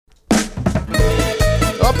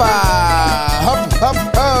Hoppa! Hop,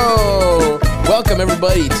 hop, ho! Welcome,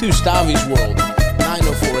 everybody, to Stavi's World.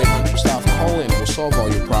 904-800 Stav. Call in. We'll solve all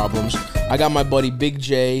your problems. I got my buddy Big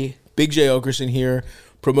Jay Oakerson here,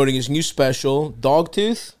 promoting his new special,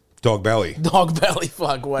 Dogtooth? Dog belly. Dog belly.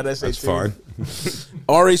 Fuck, why did I say That's tooth? fine.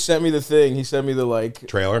 Ari sent me the thing. He sent me the, like...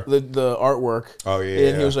 Trailer? The artwork. Oh, yeah.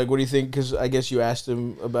 And he was like, what do you think? Because I guess you asked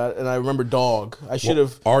him about it. And I remember dog. I should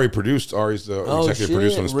have... Ari produced. Ari's the executive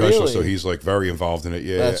producer on the special, really? So he's, like, very involved in it.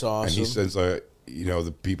 Yeah. That's awesome. And he says, you know,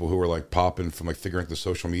 the people who are, like, popping from, like, figuring out the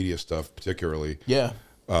social media stuff, particularly. Yeah.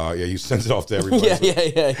 He sends it off to everybody.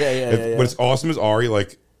 Yeah. What's awesome is Ari,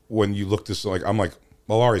 like, when you look this, like, I'm like,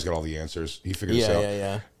 well, Ari's got all the answers. He figured this out.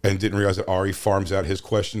 Yeah. And didn't realize that Ari farms out his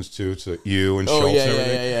questions, too, to you and Schultz and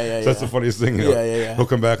everything. Yeah. So that's the funniest thing. You know? He'll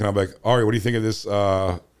come back and I'll be like, Ari, what do you think of this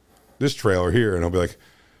this trailer here? And he'll be like,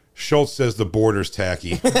 Schultz says the border's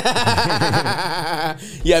tacky. Yeah,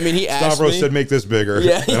 I mean, he asked Stavros me. said make this bigger.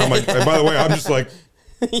 Yeah. And I'm like, and by the way, I'm just like,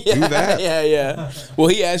 do that. Yeah. Well,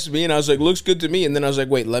 he asked me, and I was like, looks good to me. And then I was like,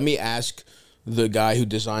 wait, let me ask the guy who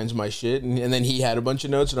designs my shit. And then he had a bunch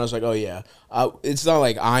of notes, and I was like, oh, yeah. It's not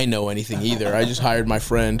like I know anything either. I just hired my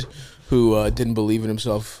friend who didn't believe in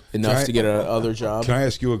himself enough to get another job. Can I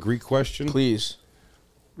ask you a Greek question? Please.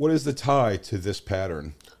 What is the tie to this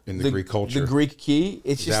pattern in the Greek culture? The Greek key.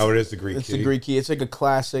 It's just, how it is, the Greek key? It's the Greek key. It's like a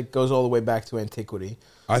classic, goes all the way back to antiquity.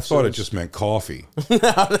 I thought it just meant coffee.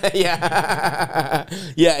 Yeah,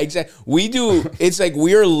 exactly. We do. It's like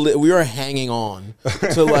we are hanging on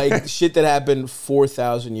to like shit that happened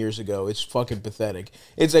 4,000 years ago. It's fucking pathetic.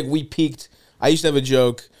 It's like we peaked. I used to have a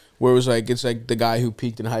joke where it was like it's like the guy who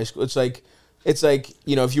peaked in high school. It's like,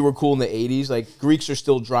 you know, if you were cool in the 80s, like Greeks are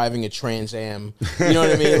still driving a Trans Am. You know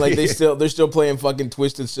what I mean? Like they're still playing fucking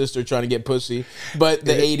Twisted Sister trying to get pussy. But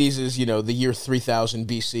the 80s is, you know, the year 3000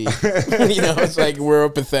 BC. You know, it's like we're a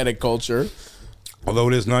pathetic culture. Although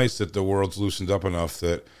it is nice that the world's loosened up enough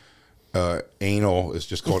that anal is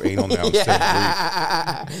just called anal now instead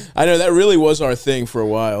of Greek. I know that really was our thing for a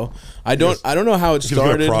while. I don't know how it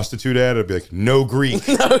started. If a prostitute ad, it'd be like, no Greek.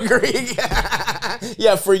 No Greek.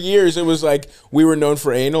 Yeah, for years it was like we were known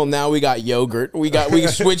for anal. Now we got yogurt. We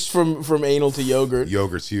switched from anal to yogurt.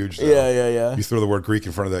 Yogurt's huge, though. Yeah. You throw the word Greek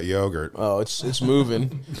in front of that yogurt. Oh, it's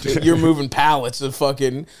moving. You're moving pallets of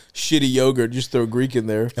fucking shitty yogurt. Just throw Greek in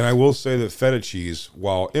there. And I will say that feta cheese,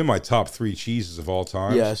 while in my top 3 cheeses of all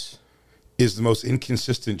time, yes, is the most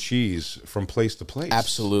inconsistent cheese from place to place.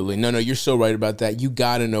 Absolutely. No, you're so right about that. You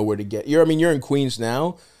got to know where to get. You're in Queens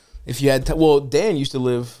now. If you had Dan used to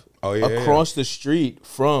live across the street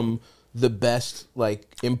from the best like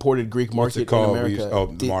imported Greek market in America.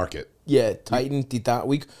 The market. Yeah, Titan.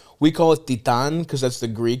 We call it Titan because that's the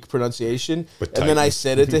Greek pronunciation. And then I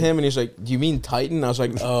said it to him, and he's like, "Do you mean Titan?" I was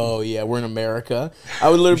like, "Oh yeah, we're in America." I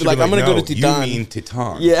would literally be like, "I'm gonna go to Titan." You mean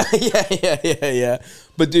Titan? Yeah.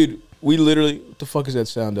 But dude, we literally. What the fuck is that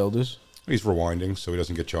sound, Elders? He's rewinding so he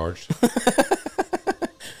doesn't get charged.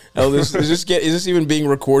 Elders, is this even being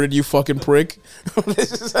recorded? You fucking prick!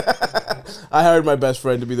 I hired my best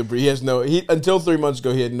friend to be until 3 months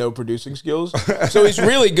ago he had no producing skills, so he's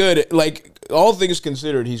really good. Like all things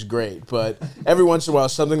considered, he's great. But every once in a while,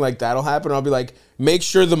 something like that'll happen. I'll be like, make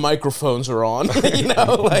sure the microphones are on. You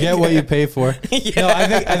know, like, get what you pay for. Yeah. No,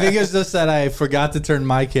 I think it's just that I forgot to turn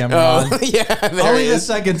my camera on. Yeah, only the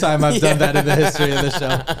second time I've done that in the history of the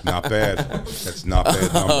show. Not bad. That's not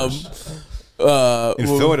bad numbers. In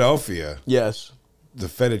Philadelphia, yes, the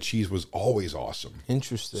feta cheese was always awesome.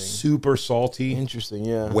 Interesting. Super salty. Interesting,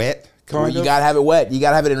 yeah. Wet, You gotta have it wet. You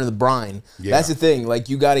gotta have it in the brine. Yeah. That's the thing. Like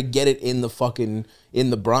you gotta get it in the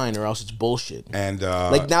brine, or else it's bullshit. And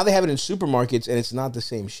like now they have it in supermarkets, and it's not the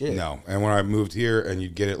same shit. No. And when I moved here, and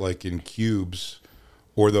you'd get it like in cubes,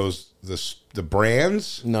 or the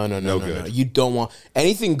brands. No. Good. You don't want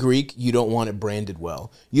anything Greek. You don't want it branded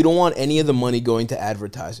well. You don't want any of the money going to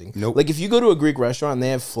advertising. Nope. Like if you go to a Greek restaurant and they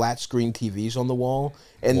have flat screen TVs on the wall,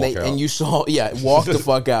 and walk the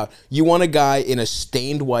fuck out. You want a guy in a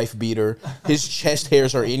stained wife beater. His chest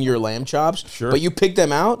hairs are in your lamb chops. Sure. But you pick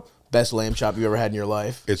them out. Best lamb chop you ever had in your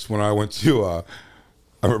life. It's when I went to. I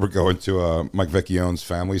remember going to Mike Vecchione's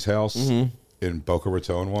family's house. Mm-hmm. In Boca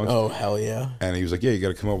Raton once. Oh, hell yeah. And he was like, yeah, you got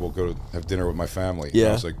to come over. We'll go to have dinner with my family. Yeah. And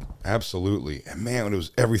I was like, absolutely. And man, it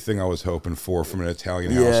was everything I was hoping for from an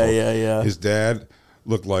Italian household. Yeah. His dad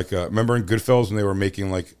looked like, remember in Goodfellas when they were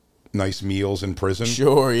making like nice meals in prison.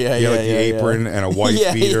 Sure, yeah, he had like the apron and a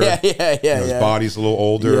wife beater. His body's a little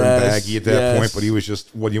older and baggy at that point, but he was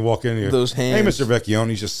just, when you walk in, you're, those hands. Hey, Mr. Vecchione,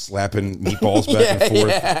 he's just slapping meatballs back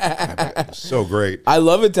and forth. So great. I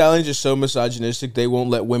love Italians just so misogynistic they won't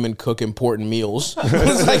let women cook important meals.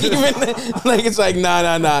 It's like it's like nah.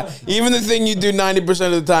 Even the thing you do 90%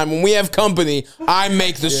 of the time, when we have company, I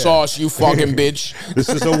make the sauce, you fucking bitch. This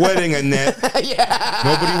is a wedding, Annette.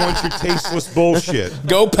 Nobody wants your tasteless bullshit.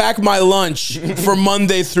 Go pack my lunch for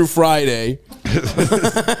Monday through Friday.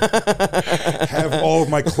 Have all of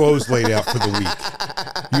my clothes laid out for the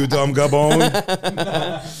week. You dumb gabone.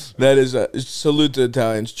 That is a salute to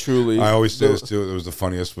Italians, truly. I always say this too. It was the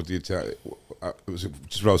funniest with the Italian. It was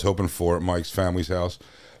just what I was hoping for at Mike's family's house.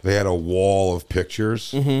 They had a wall of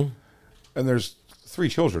pictures, and there's 3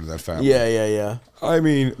 children in that family. Yeah. I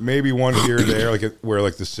mean, maybe one here or there, like where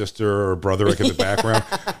like the sister or brother like in the background.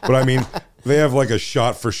 But I mean, they have like a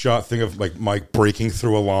shot-for-shot thing of like Mike breaking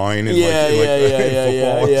through a line. And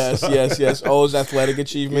Yes. All his athletic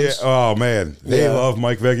achievements. Yeah. Oh man, they love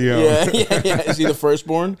Mike Vecchione. Yeah. Is he the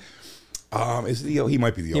firstbborn? He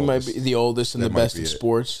might be the oldest. He might be the oldest and the best in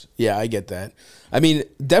sports. Yeah, I get that. I mean,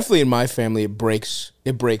 definitely in my family, it breaks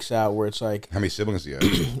out where it's like. How many siblings do you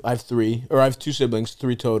have? I have 3, or I have 2 siblings,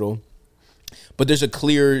 3 total. But there's a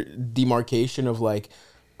clear demarcation of like,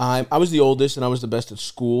 I was the oldest and I was the best at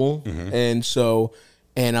school, and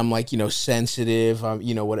I'm like, sensitive,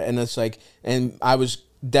 and it's like, and I was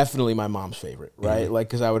definitely my mom's favorite, right? Like,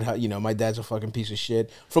 because I would, my dad's a fucking piece of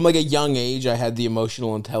shit. From like a young age, I had the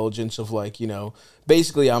emotional intelligence of like,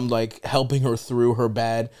 basically I'm like helping her through her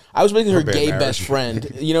bad. I was basically her gay marriage. Best friend.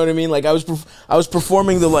 You know what I mean? Like I was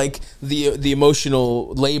performing the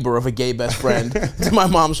emotional labor of a gay best friend to my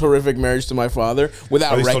mom's horrific marriage to my father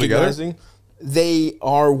without recognizing. They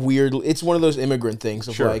are weird. It's one of those immigrant things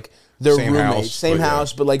of like they're roommates, same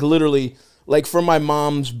house, but like literally. Like for my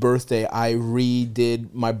mom's birthday, I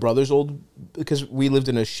redid my brother's old, because we lived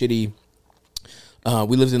in a shitty,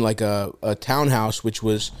 we lived in like a townhouse, which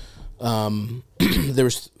was, there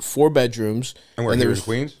was 4 bedrooms. And where, there was in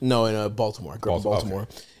Queens? No, in Baltimore. I grew up in Baltimore.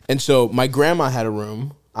 Okay. And so my grandma had a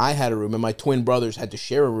room, I had a room, and my twin brothers had to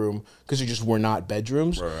share a room because there just were not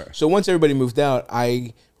bedrooms. Right. So once everybody moved out,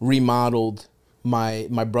 I remodeled my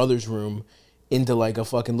brother's room into like a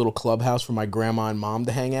fucking little clubhouse for my grandma and mom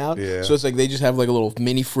to hang out. Yeah. So it's like they just have like a little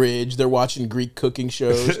mini fridge. They're watching Greek cooking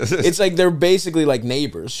shows. It's like they're basically like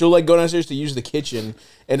neighbors. She'll like go downstairs to use the kitchen,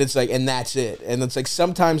 and it's like, and that's it. And it's like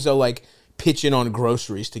sometimes they'll like pitch in on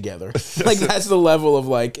groceries together. Like that's the level of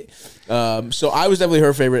like. So I was definitely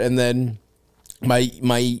her favorite, and then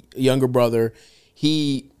my younger brother,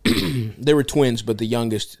 they were twins, but the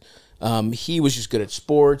youngest, he was just good at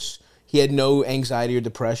sports. He had no anxiety or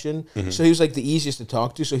depression, so he was like the easiest to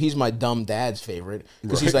talk to. So he's my dumb dad's favorite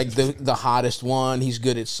because he's like the hottest one. He's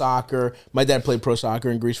good at soccer. My dad played pro soccer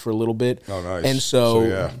in Greece for a little bit. Oh, nice.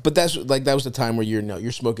 And but that's like that was the time where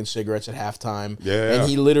you're smoking cigarettes at halftime. Yeah. And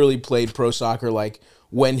he literally played pro soccer like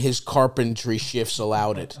when his carpentry shifts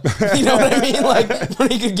allowed it. You know what I mean? Like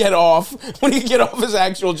when he could get off his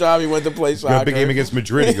actual job, he went to play soccer. Got a big game against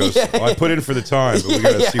Madrid. He goes, well, I put in for the time, but we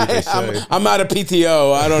got to see what they say. I'm out of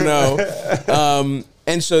PTO. I don't know.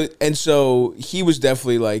 And so he was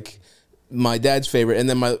definitely like my dad's favorite. And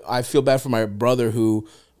then I feel bad for my brother who.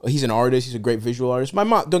 He's an artist. He's a great visual artist. My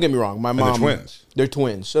mom, don't get me wrong. My mom, they're twins. They're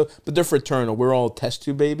twins. So, but they're fraternal. We're all test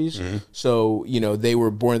tube babies. So, they were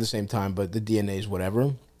born at the same time, but the DNA is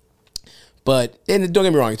whatever. But, and don't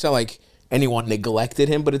get me wrong. It's not like anyone neglected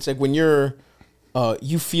him, but it's like when you're,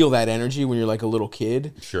 you feel that energy when you're like a little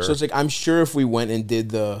kid. Sure. So it's like, I'm sure if we went and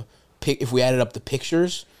did if we added up the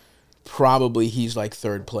pictures, probably he's like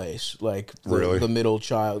third place, like the middle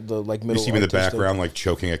child, the like middle. You see him in the background, like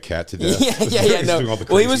choking a cat to death. Yeah. No.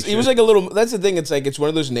 Well, he was like a little. That's the thing. It's like it's one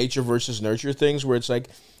of those nature versus nurture things where it's like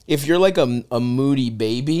if you're like a moody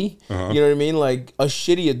baby, you know what I mean. Like a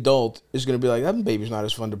shitty adult is gonna be like that baby's not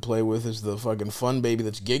as fun to play with as the fucking fun baby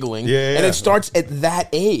that's giggling. Yeah. And it starts at that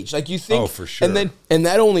age. Like you think. Oh, for sure. And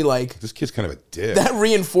that only like this kid's kind of a dick. That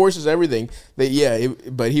reinforces everything. But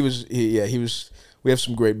he was. We have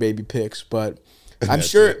some great baby pics, but I'm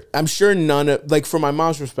sure none of, like, from my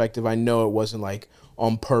mom's perspective, I know it wasn't like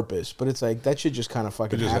on purpose, but it's like that shit just kind of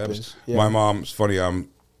fucking happens. Yeah. My mom's funny. I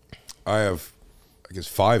have, I guess,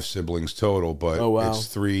 5 siblings total, but it's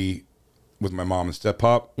 3 with my mom and step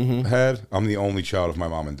pop had. I'm the only child of my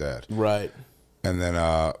mom and dad. Right. And then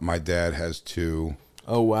my dad has 2.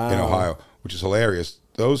 Oh wow. In Ohio, which is hilarious.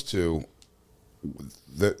 Those 2.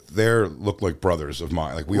 They look like brothers of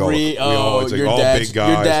mine. Like we all it's like all big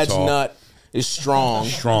guys. Your dad's tall. nut is strong.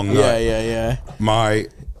 Strong nut. Yeah. My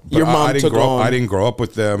Your mom I didn't took grow on. I didn't grow up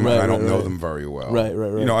with them, Right, and I don't right, know right. them very well. Right.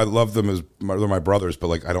 You know, I love them as they're my brothers, but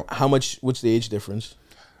like I don't. What's the age difference?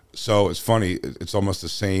 So it's funny. It's almost the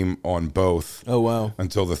same on both. Oh wow.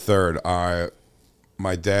 Until the third,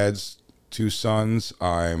 my dad's two sons.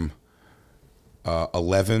 I'm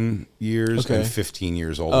 11 years Okay. and 15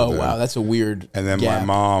 years older. Oh than. wow, that's a weird. And then gap.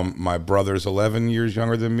 my brother's 11 years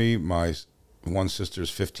younger than me. My one sister's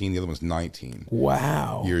 15, the other one's 19.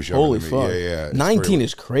 Wow. Years younger Holy than me. fuck. Yeah. It's 19 very-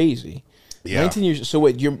 is crazy. Yeah. 19 years. So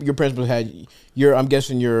wait, your parents must have had I'm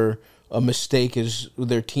guessing your a mistake is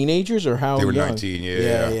they're teenagers or how They were young? 19,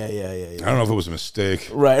 Yeah. I don't know if it was a mistake.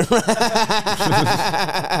 Right.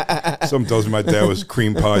 Some tells me my dad was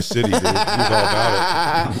cream pie city, dude. He was all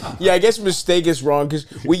about it. Yeah, I guess mistake is wrong because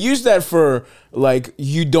we use that for like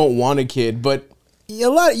you don't want a kid, but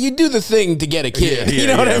you do the thing to get a kid. Yeah, you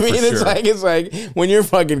know what I for mean? sure. It's like when you're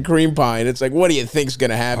fucking cream pie, and it's like, what do you think's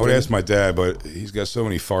gonna I happen? would ask my dad, but he's got so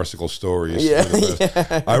many farcical stories.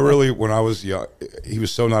 Yeah, I really, when I was young, he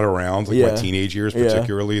was so not around, like my teenage years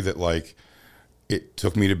particularly, that like it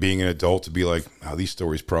took me to being an adult to be like, oh, these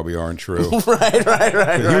stories probably aren't true. right.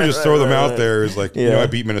 He would just throw them out there. It's like, you know, Yeah. I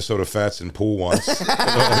beat Minnesota Fats in pool once.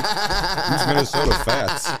 Like, who's Minnesota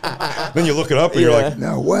Fats? Then you look it up and you're like,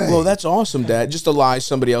 no way. Well, that's awesome, Dad. Just a lie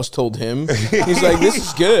somebody else told him. He's like, this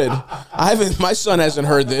is good. My son hasn't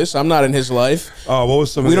heard this. I'm not in his life. Oh, what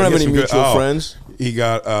was some? We don't have he had any some good- mutual friends. He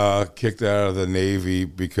got kicked out of the Navy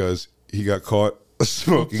because he got caught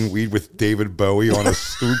smoking weed with David Bowie on a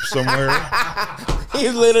stoop somewhere.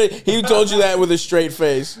 He told you that with a straight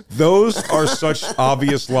face. Those are such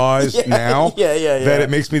obvious lies now. Yeah. That it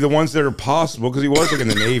makes me the ones that are possible because he was like in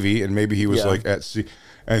the Navy and maybe he was Yeah. like at sea,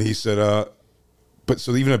 and he said, but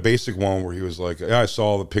so even a basic one where he was like, yeah, I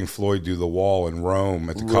saw the Pink Floyd do The Wall in Rome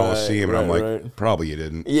at the Coliseum, and I'm like, probably you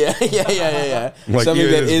didn't. Yeah. Like, Something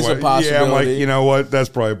yeah, that is a possibility. Yeah, I'm like, you know what? That's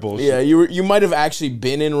probably bullshit. Yeah, you might have actually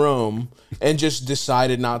been in Rome and just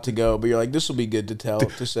decided not to go, but you're like, this will be good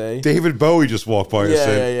to say. David Bowie just walked by and Yeah,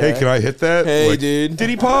 said, yeah. "Hey, can I hit that?" Hey, Like, dude. Did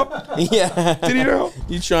he pop? Yeah. Did he know?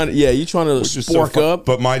 You trying to spork up?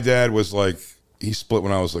 But my dad was like, he split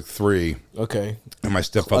when I was like 3, Okay. and my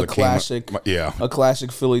stepfather A classic. came. Yeah. A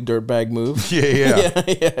classic Philly dirtbag move. Yeah.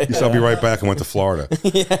 Yeah. He said, "I'll be right back," and went to Florida. No,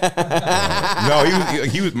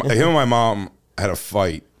 he was. Him and my mom had a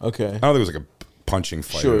fight. Okay. I don't think it was like a punching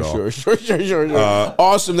fight Sure. at all. Sure.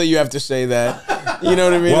 Awesome that you have to say that. You know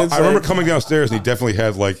what I mean? Well, It's I remember like- coming downstairs and he definitely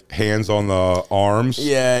had like hands on the arms.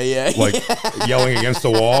 Yeah. Like yelling against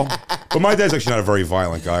the wall. But my dad's actually not a very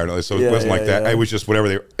violent guy, so it wasn't like that. yeah. It was just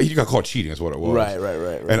whatever you got caught cheating is what it was. Right.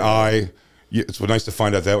 And it's nice to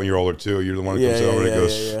find out that when you're older too. You're the one who comes over and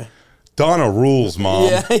goes, yeah. "Donna rules, Mom."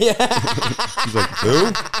 Yeah. She's like,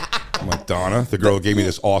 "Who?" I'm like, "Donna, the girl who gave me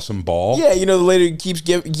this awesome ball." Yeah, you know the lady who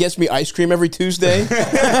gets me ice cream every Tuesday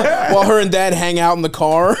while her and Dad hang out in the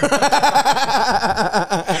car. He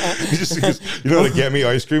just goes, "You know how to get me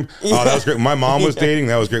ice cream?" Oh, that was great. When my mom was dating,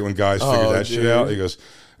 that was great when guys figured that shit out. He goes,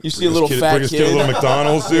 You see a little fat bring his kid a kid. little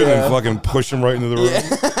McDonald's, dude, and fucking push him right into the room.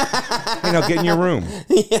 Hey, now get in your room.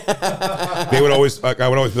 They would always, I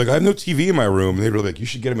would always be like, "I have no TV in my room." And they'd be like, "You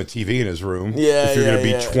should get him a TV in his room. Yeah, if you're yeah, gonna be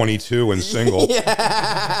yeah. 22 and single." If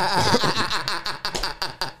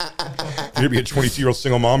you're gonna be a 22-year-old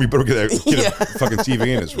single mom, you better get a fucking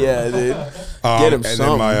TV in his room. Yeah, dude. Get him and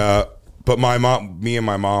some. then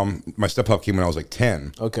my mom, my step-up came when I was like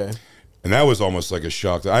 10. Okay. And that was almost like a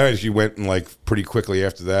shock. I actually went and like pretty quickly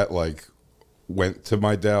after that, like went to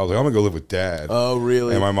my dad. I was like, "I'm gonna go live with Dad." Oh,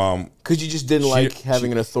 really? And my mom, Because you just didn't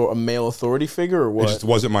having a male authority figure, or it what? just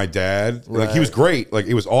wasn't my dad. Like Right. he was great. Like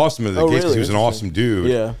it was awesome at the gates because really? he was an awesome dude.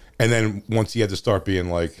 Yeah. And then once he had to start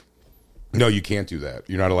being like, "No, you can't do that.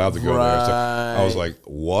 You're not allowed to go there." So I was like,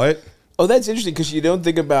 "What?" Oh, that's interesting because you don't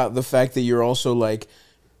think about the fact that you're also like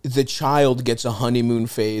the child gets a honeymoon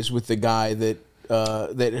phase with the guy that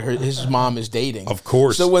his mom is dating. Of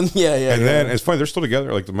course. So when and then it's funny, they're still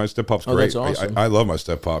together. Like my step-pop's Oh, great. that's awesome. I love my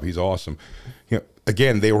step-pop. He's awesome. You know,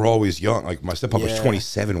 again, they were always young. Like my step-pop was Yeah.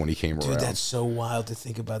 27 when he came Dude, around. that's so wild to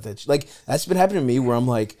think about that. Like that's been happening to me where I'm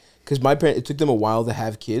like, because my parents, it took them a while to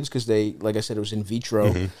have kids because they, like I said, it was in vitro,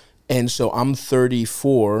 Mm-hmm. and so I'm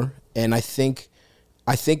 34, and I think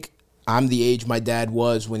I'm the age my dad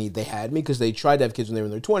was when they had me because they tried to have kids when they were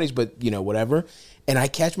in their 20s, but you know whatever. And I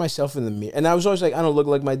catch myself in the mirror, and I was always like, I don't look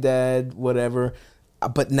like my dad, whatever.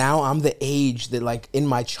 But now I'm the age that, like, in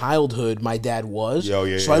my childhood, my dad was. Oh,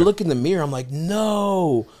 yeah, so I yeah. look in the mirror, I'm like,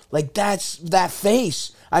 no, like that's that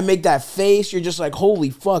face. I make that face. You're just like, holy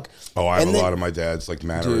fuck. Oh, I have And a then- lot of my dad's like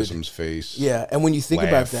mannerisms, face. Yeah, and when you think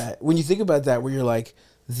Laugh. about that, where you're like,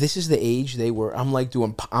 this is the age they were. I'm like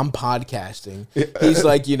I'm podcasting. He's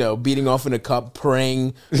like, you know, beating off in a cup,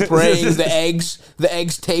 praying the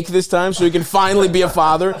eggs take this time so he can finally be a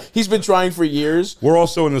father. He's been trying for years. We're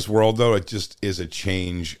also in this world, though, it just is a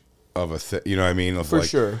change of a thing. You know what I mean? Of For like,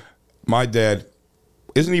 sure. My dad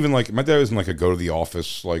isn't like a go to the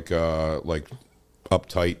office like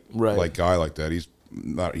uptight like guy like that. He's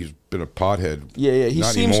been a pothead. Yeah. He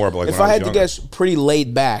not seems, anymore, but like if when I had was to younger. guess, pretty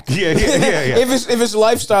laid back. Yeah. if his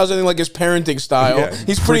lifestyle is anything like his parenting style, Yeah.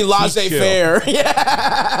 he's pretty laissez-faire.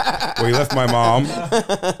 Yeah. Well, he left my mom.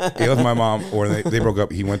 Or they broke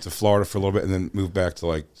up. He went to Florida for a little bit and then moved back to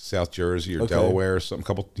like South Jersey or Delaware or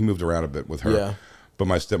something. He moved around a bit with her. Yeah. But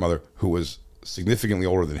my stepmother, who was significantly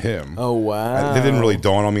older than him. Oh, wow. They didn't really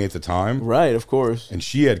dawn on me at the time. Right, of course. And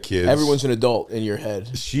she had kids. Everyone's an adult in your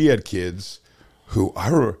head. She had kids who I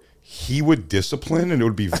remember he would discipline, and it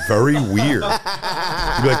would be very weird.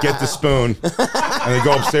 He'd be like, get the spoon. And they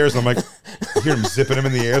go upstairs, and I'm like, I hear him zipping him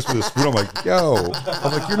in the ass with a spoon. I'm like,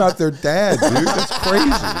 you're not their dad, dude. That's crazy.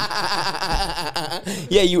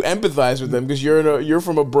 Yeah, you empathize with them because you're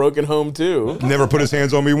from a broken home, too. Never put his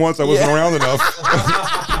hands on me once. I wasn't around enough.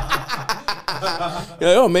 You're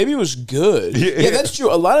like, oh, maybe it was good. Yeah, that's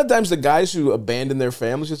true. A lot of times the guys who abandon their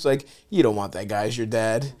families, it's like, you don't want that guy as your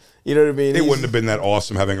dad. You know what I mean? It wouldn't have been that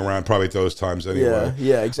awesome having around probably at those times anyway.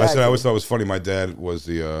 Yeah, exactly. I always thought it was funny. My dad was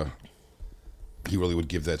he really would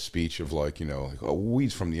give that speech of like, you know, like, oh,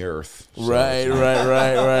 weeds from the earth. So, Right.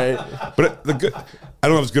 But I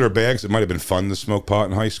don't know if it's good or bad because it might have been fun to smoke pot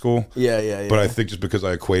in high school. Yeah. But I think just because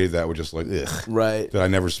I equated that with just like, ugh. Right. That I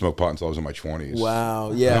never smoked pot until I was in my 20s.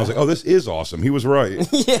 Wow, yeah. And I was like, oh, this is awesome. He was right.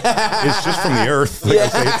 Yeah. It's just from the earth. Like I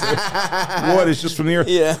say it. What? It's just from the earth.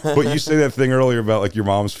 Yeah. But you say that thing earlier about like your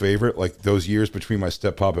mom's favorite, like those years between my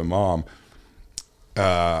step-pop and mom,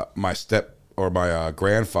 my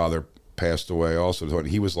grandfather passed away also. And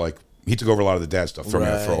he was like, he took over a lot of the dad stuff, throw me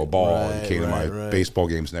a throw a ball, and came to my baseball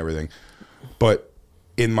games and everything. But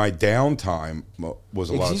in my downtime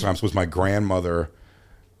was a lot of times was my grandmother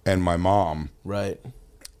and my mom. Right.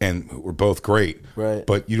 And we're both great. Right.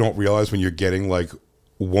 But you don't realize when you're getting like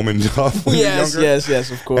womaned up when you're younger.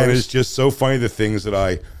 Yes, of course. And it's just so funny the things that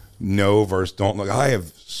I know versus don't. Like I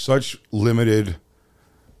have such limited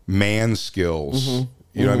man skills. You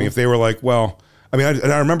know what I mean? If they were like, well, I mean,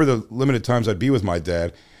 I remember the limited times I'd be with my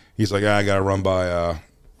dad. He's like, I got to run by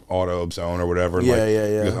Auto Zone or whatever. And Yeah. He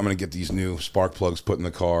goes, I'm going to get these new spark plugs put in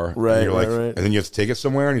the car. Right, and you're like, right. And then you have to take it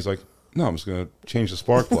somewhere. And he's like, no, I'm just going to change the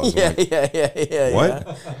spark plugs. Yeah.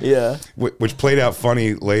 What? Yeah. Which played out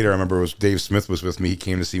funny later. I remember it was Dave Smith was with me. He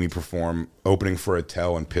came to see me perform opening for a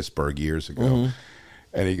Tell in Pittsburgh years ago.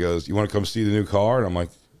 And he goes, you want to come see the new car? And I'm like,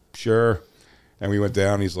 sure. And we went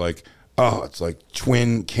down. And he's like, oh, it's like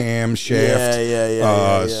twin cam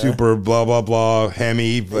shaft, super blah, blah, blah,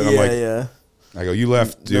 Hemi. But I'm like, I go, you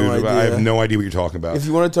left, dude. I have no idea what you're talking about. If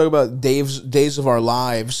you want to talk about Days of Our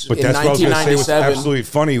Lives But in that's what I was going to say was 1997. absolutely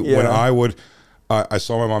funny when I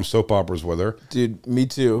saw my mom soap operas with her. Dude, me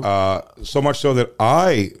too. So much so that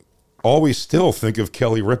I always still think of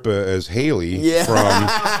Kelly Ripa as Haley from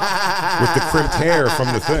with the crimped hair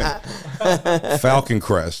from the thing. Falcon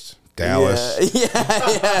Crest. Dallas.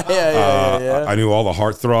 Yeah. I knew all the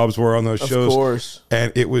heartthrobs were on those shows. Of course.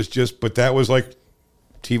 And it was just, but that was like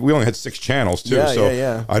TV. We only had 6 channels too.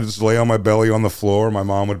 Yeah. I just lay on my belly on the floor. My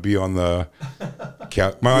mom would be on the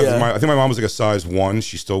couch. I think my mom was like a size 1.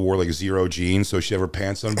 She still wore like 0 jeans, so she had her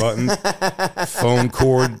pants unbuttoned. Phone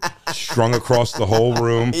cord strung across the whole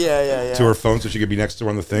room to her phone so she could be next to her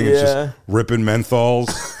on the thing. It's just ripping menthols.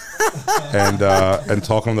 and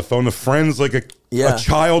talking on the phone to friends like a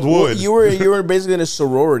child would. Well, you were basically in a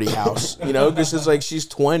sorority house, you know, because it's like she's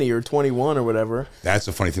 20 or 21 or whatever. That's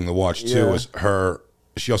a funny thing to watch too. Was her?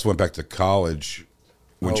 She also went back to college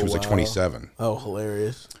when she was like 27. Oh,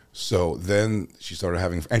 hilarious! So then she started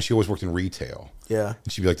having, and she always worked in retail. Yeah,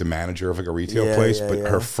 and she'd be like the manager of like a retail place. But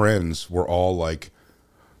her friends were all like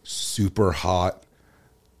super hot.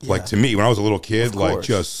 Like to me, when I was a little kid, like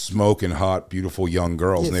just smoking hot, beautiful young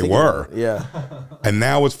girls, and they were. Yeah. And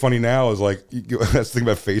now what's funny now is like, that's the thing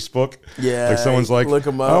about Facebook. Yeah. Like someone's like, look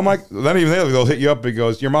them up. Oh my, not even there, they'll hit you up and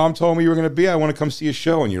goes, your mom told me you were going to be, I want to come see a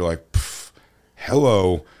show. And you're like,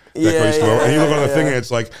 hello. And you look on the thing and it's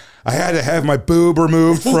like, I had to have my boob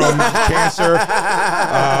removed from cancer.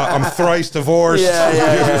 I'm thrice divorced.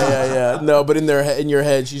 Yeah. No, but in your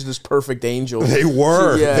head, she's this perfect angel. They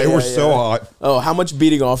were. They were so hot. Oh, how much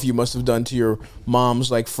beating off you must have done to your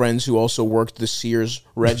mom's like friends who also worked the Sears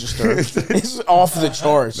register. It's off the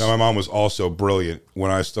charts. No, my mom was also brilliant.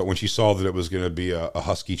 When she saw that it was going to be a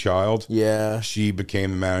husky child, she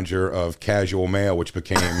became the manager of Casual Mail, which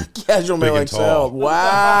became Casual Mail XL.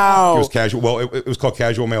 Wow. It was casual. Well, it was called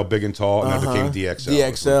Casual Mail Big and Tall, and then it became DXL.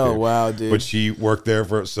 DXL. Wow, dude. But she worked there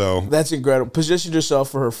so that's incredible. Positioned herself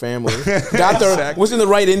for her family. Got there. Exactly. Was in the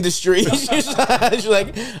right industry. She's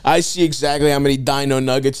like, I see exactly how many Dino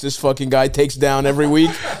Nuggets this fucking guy takes down every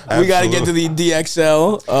week. We got to get to the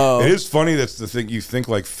DXL. Oh. It is funny. That's the thing. You think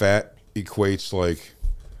like fat equates like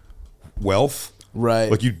wealth.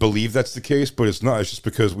 Right. Like you'd believe that's the case, but it's not. It's just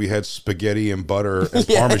because we had spaghetti and butter and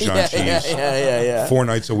Parmesan cheese 4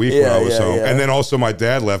 nights a week when I was home. And then also my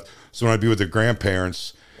dad left. So when I'd be with the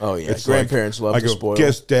grandparents. Oh, yeah. Grandparents love to spoil. I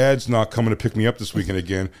guess Dad's not coming to pick me up this weekend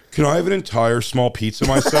again. Can I have an entire small pizza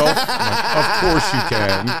myself? I'm like, of course you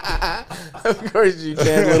can. Of course you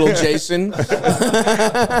can, little Jason.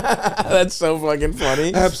 That's so fucking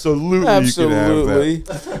funny. Absolutely. You can have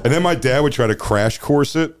that. And then my dad would try to crash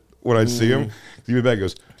course it when I'd see him. He'd be back and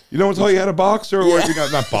goes, you don't tell you had a boxer? Or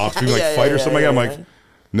not boxer, like fight or something like that. I'm like,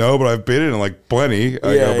 no, but I've been in like plenty.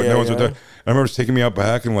 I go, but no one's with that. And I remember just taking me out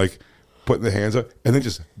back and like putting the hands up and then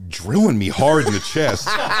just drilling me hard in the chest.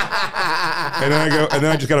 And then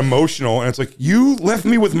I just got emotional and it's like, you left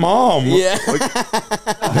me with mom. Yeah. Like,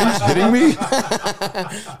 are you just hitting me?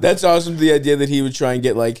 That's awesome. The idea that he would try and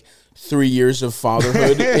get like 3 years of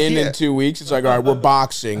fatherhood in 2 weeks. It's like, all right, we're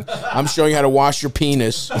boxing. I'm showing you how to wash your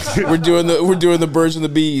penis. We're doing the birds and the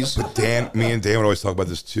bees. But me and Dan would always talk about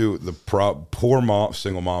this too. The poor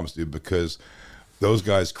single moms, dude, because those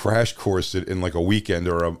guys crash course it in like a weekend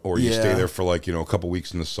or you stay there for like, a couple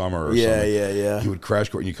weeks in the summer or something. Yeah. You would crash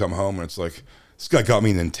course and you come home and it's like, this guy got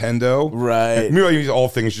me Nintendo. Right. And all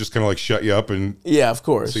things just kind of like shut you up and of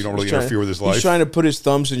course. So you don't really interfere with his life. He's trying to put his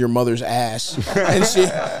thumbs in your mother's ass.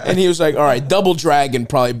 and he was like, all right, Double Dragon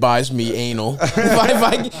probably buys me anal.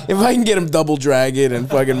 If I can get him Double Dragon and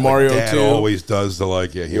fucking Mario Dad 2. always does the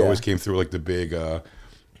like, he always came through like the big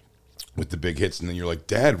with the big hits, and then you're like,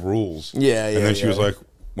 Dad rules. And then she was like,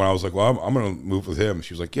 when I was like, well, I'm gonna move with him.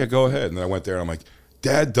 She was like, yeah, go ahead. And then I went there and I'm like,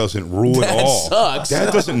 Dad doesn't rule at all. Sucks.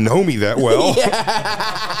 Dad doesn't know me that well.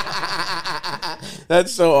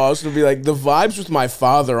 That's so awesome to be like, the vibes with my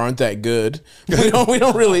father aren't that good. We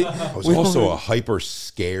don't really. I was also a hyper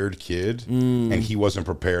scared kid, and he wasn't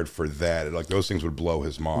prepared for that. Like those things would blow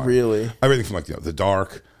his mind. Really? Everything from like the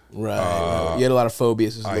dark. Right. You had a lot of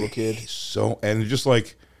phobias as a little kid. And just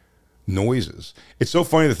like noises. It's so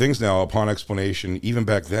funny the things now upon explanation. Even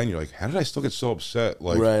back then, you're like, how did I still get so upset?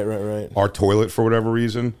 Like, right. Our toilet for whatever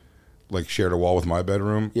reason, like shared a wall with my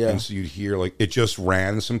bedroom. Yeah. And so you'd hear like it just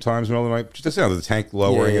ran sometimes in the middle of the night. Just the sound of the tank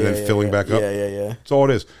lowering and then filling back up. Yeah. That's all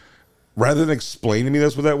it is. Rather than explain to me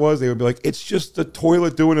that's what that was, they would be like, it's just the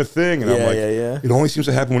toilet doing a thing. And I'm like, it only seems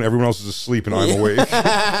to happen when everyone else is asleep and I'm awake.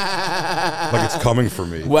 Like it's coming for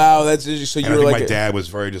me. Wow, that's interesting. So you were like, my dad was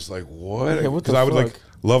very just like, what? Because I would like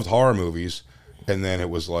loved horror movies. And then it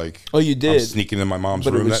was like, oh, you did? I'm sneaking in my mom's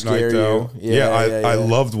room that night, though. I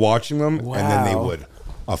loved watching them, and then they would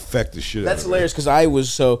affect the shit out of me. That's hilarious because I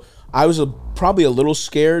was probably a little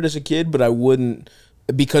scared as a kid, but I wouldn't,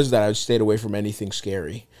 because of that, I stayed away from anything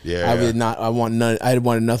scary. Yeah. I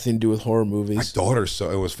wanted nothing to do with horror movies. My daughter,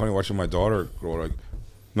 it was funny watching my daughter grow like,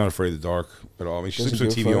 not afraid of the dark at all. I mean, she sleeps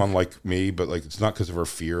with TV on like me, but like it's not because of her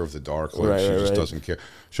fear of the dark. Like she just doesn't care.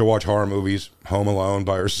 She'll watch horror movies, Home Alone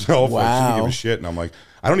by herself. Wow. Like, she doesn't give a shit. And I'm like,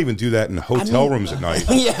 I don't even do that in hotel rooms at night.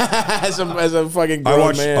 As a fucking grown I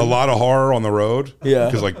watch man. a lot of horror on the road. Yeah.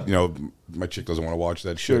 Because like, my chick doesn't want to watch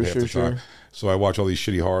that shit half the time. So I watch all these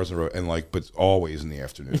shitty horrors on the road, and like, but always in the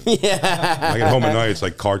afternoon. I get home at night, it's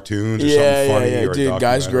like cartoons or something funny. Or dude,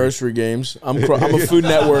 Guys Grocery Games. I'm a Food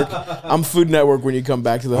Network. I'm Food Network when you come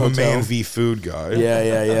back to the hotel. I'm a Man v. Food guy.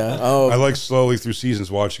 Yeah. Oh, I like slowly through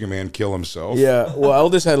seasons watching a man kill himself. Yeah. Well,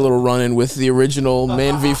 Eldest had a little run-in with the original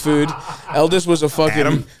Man v. Food. Eldest was a fucking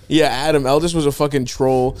Adam. Adam. Eldest was a fucking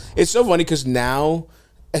troll. It's so funny because now,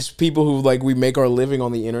 as people who like we make our living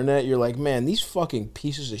on the internet, you're like, man, these fucking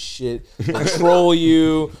pieces of shit troll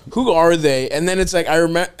you. Who are they? And then it's like I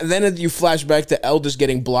remember. Then you flash back to Eldest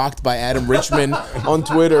getting blocked by Adam Richman on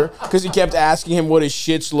Twitter because he kept asking him what his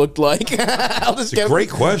shits looked like. It's a great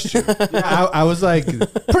question. I was like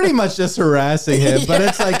pretty much just harassing him, but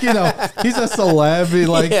it's like he's a celeb.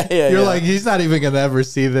 Like he's not even gonna ever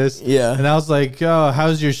see this. Yeah. And I was like, oh,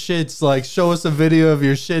 how's your shits? Like, show us a video of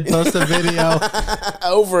your shit. Post a video.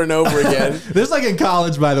 over and over again. This is like in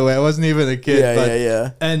college, by the way. I wasn't even a kid. Yeah, but,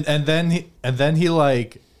 yeah. And then he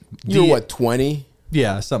like you're what, 20?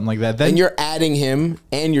 Yeah, something like that. Then and you're adding him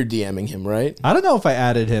and you're DMing him, right? I don't know if I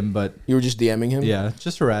added him, but you were just DMing him. Yeah,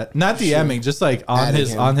 just for not DMing, just like on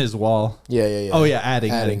his wall. Yeah. Oh yeah,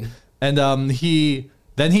 adding. And he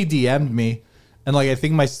DM'd me. And like I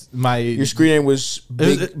think my your screen name was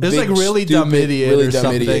it was like really dumb idiot or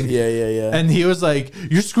something. Yeah. And he was like,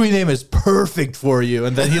 "Your screen name is perfect for you."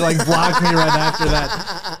 And then he like blocked me right after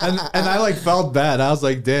that. And I like felt bad. I was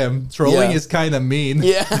like, "Damn, trolling is kind of mean."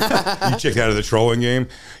 Yeah. You checked out of the trolling game.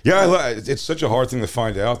 Yeah, it's such a hard thing to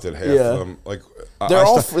find out that half of them like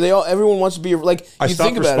everyone wants to be like. I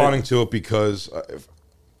stopped responding to it because.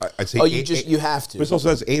 I'd say you have to. But it's also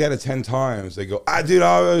that's 8 out of 10 times they go, dude,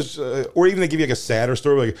 I was, or even they give you like a sadder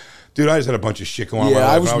story, like, dude, I just had a bunch of shit going on. In my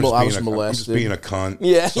life. I was molested. I'm just being a cunt.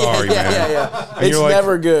 Yeah, sorry, man. Yeah. It's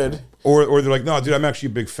never good. Or they're like, no, dude, I'm actually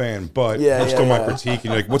a big fan, but that's still my critique. And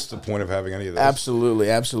you're like, what's the point of having any of this? Absolutely.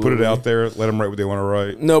 Put it out there, let them write what they want to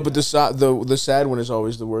write. No, but the sad one is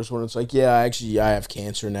always the worst one. It's like, I have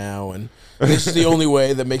cancer now, and this is the only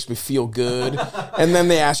way that makes me feel good. And then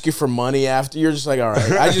they ask you for money after. You're just like, all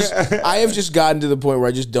right. I have just gotten to the point where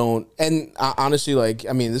I just don't. And honestly, like,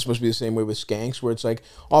 I mean, this must be the same way with skanks, where it's like,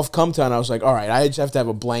 off Cumtown, I was like, all right, I just have to have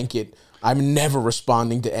a blanket. I'm never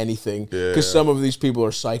responding to anything because some of these people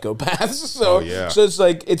are psychopaths. So it's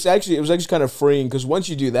like it was actually kind of freeing because once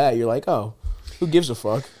you do that, you're like, oh, who gives a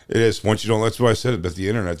fuck? It is. Once you don't, that's why I said about the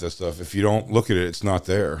internet, that stuff. If you don't look at it, it's not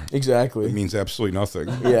there. Exactly. It means absolutely nothing.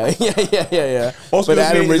 Yeah. Also, it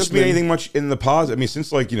doesn't mean anything much in the positive. I mean,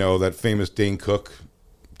 since like that famous Dane Cook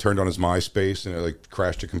turned on his MySpace and it like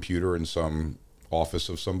crashed a computer in some office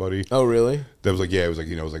of somebody. Oh, really? That was like, it was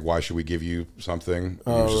like, why should we give you something?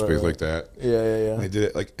 And it was just basically like that. Yeah. And they did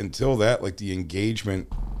it like until that, like the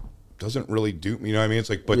engagement doesn't really do. You know what I mean? It's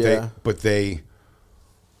like, but they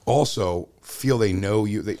also feel they know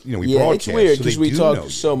you. We broadcast. It's weird because we talk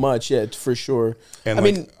so much. Yeah, for sure. And I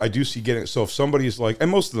mean, I do see getting. So if somebody's like,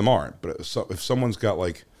 and most of them aren't, but if someone's got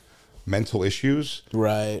like mental issues,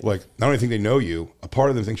 right? Like, not only think they know you, a part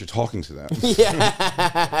of them thinks you're talking to them. Yeah,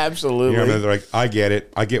 absolutely. They're like, I get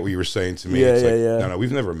it. I get what you were saying to me. It's like, no,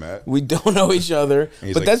 we've never met. We don't know each other.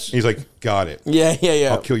 But he's like, got it. Yeah.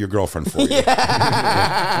 I'll kill your girlfriend for you.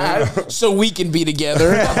 So we can be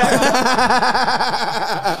together.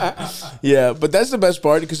 Yeah, but that's the best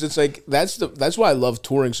part because it's like that's why I love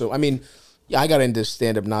touring. So I mean, I got into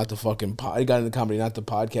stand-up, not the fucking I got into comedy, not the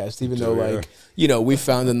podcast, even though, we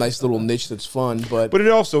found a nice little niche that's fun. But it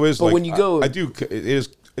also is, but when you go... I do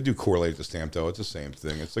correlate it to stand-up, though. It's the same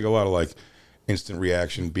thing. It's like a lot of, like, instant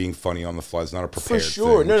reaction, being funny on the fly. It's not a prepared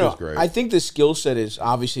thing, which is great. I think the skill set is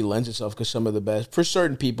obviously lends itself because some of the best... For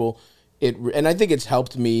certain people, and I think it's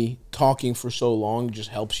helped me talking for so long, just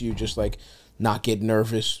helps you just, like, not get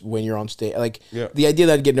nervous when you're on stage. Like, the idea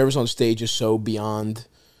that I get nervous on stage is so beyond...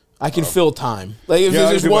 I can fill time. Like if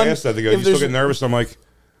there's one, ask that, they go, you still get nervous. I'm like,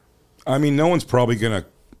 I mean, no one's probably gonna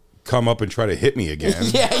come up and try to hit me again.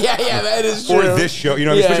 Yeah, that is true. Or this show,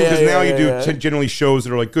 especially because now you do generally shows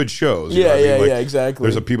that are like good shows. Exactly.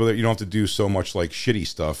 There's a people that you don't have to do so much like shitty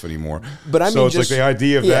stuff anymore. But I mean, so it's like the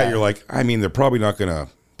idea of that. You're like, I mean, they're probably not gonna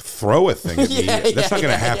throw a thing at me. That's not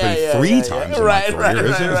gonna happen 3 times in my career,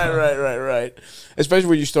 is it? Right. Especially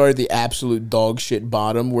when you start at the absolute dog shit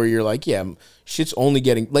bottom, where you're like, shit's only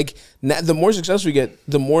getting like the more success we get,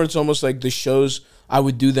 the more it's almost like the shows I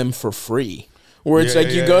would do them for free. Where it's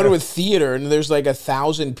you go to a theater and there's like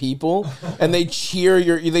 1,000 people and they cheer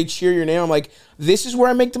your name. I'm like, this is where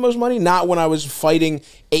I make the most money, not when I was fighting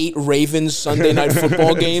 8 Ravens Sunday night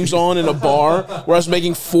football games on in a bar where I was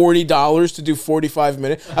making $40 to do 45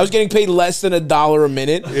 minutes. I was getting paid less than $1 a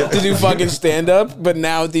minute to do fucking stand up, but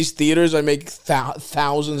now at these theaters I make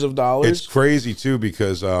thousands of dollars. It's crazy too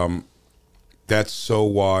because that's so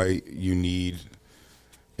why you need,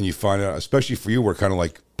 and you find out, especially for you, we're kind of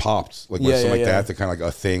like popped, like when something like that kind of like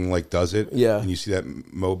a thing like does it, and you see that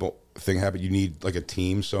mobile thing happen, you need like a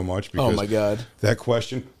team so much because, oh my god, that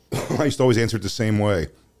question I used to always answer it the same way.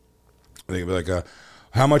 They'd be like,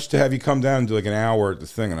 how much to have you come down and do like an hour at the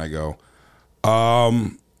thing? And I go,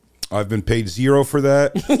 I've been paid 0 for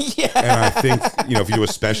that. And I think, if you do a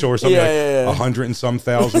special or something, $100 and some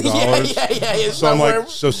thousand. So I'm like,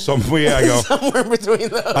 I go, somewhere between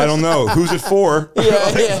those. I don't know. Who's it for?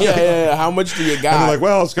 Yeah. How much do you got? And they're like,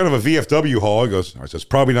 well, it's kind of a VFW hall. I goes, all right, so it's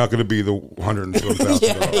probably not going to be the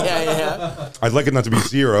 $102,000. Yeah. I'd like it not to be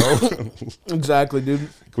 0. Exactly, dude.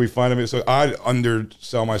 Can we find them? So I'd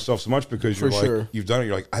undersell myself so much because you're like, you've done it.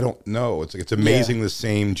 You're like, I don't know. It's like, it's amazing the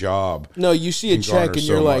same job. No, you see a check and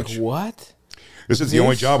you're like, what? This is the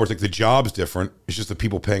only job where it's like the job's different. It's just the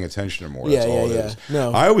people paying attention more. Yeah, That's all it is.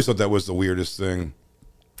 No. I always thought that was the weirdest thing,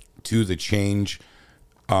 to the change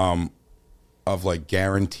of like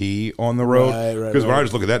guarantee on the road. Because when I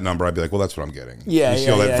just look at that number, I'd be like, well, that's what I'm getting. Yeah, you see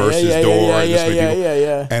all that versus door.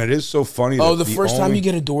 Yeah. And it is so funny. Oh, the first time you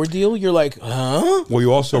get a door deal, you're like, huh? Well,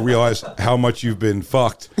 you also realize how much you've been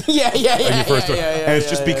fucked. Yeah. And it's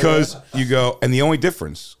just because you go, and the only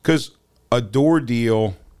difference, because a door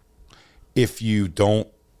deal, if you don't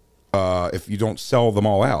sell them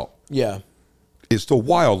all out, is still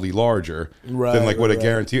wildly larger than like what a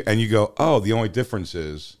guarantee. And you go, oh, the only difference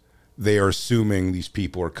is they are assuming these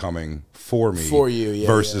people are coming for me,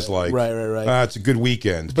 versus like, it's a good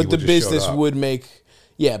weekend. But the business would make,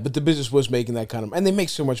 but the business was making that kind of, and they make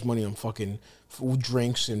so much money on fucking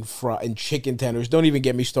drinks and chicken tenders. Don't even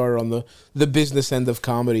get me started on the business end of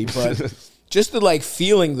comedy. But just the like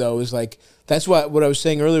feeling though is like, that's what I was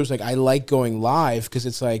saying earlier was like, I like going live because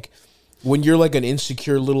it's like when you're like an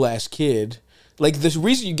insecure little ass kid, like the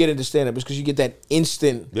reason you get into stand up is because you get that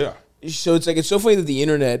instant. Yeah. So it's like, it's so funny that the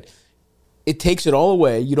internet, it takes it all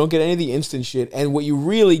away. You don't get any of the instant shit. And what you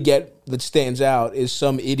really get that stands out is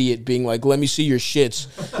some idiot being like, let me see your shits.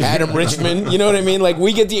 Adam Richman. You know what I mean? Like,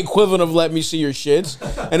 we get the equivalent of let me see your shits.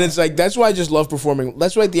 And it's like, that's why I just love performing.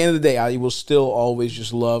 That's why at the end of the day, I will still always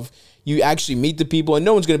just love, you actually meet the people, and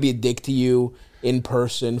no one's going to be a dick to you in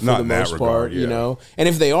person for the most part, you know? And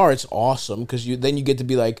if they are, it's awesome, because then you get to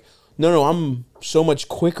be like, no, I'm so much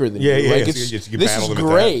quicker than you. Like, this is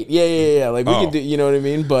great. Yeah. Like, we can do, you know what I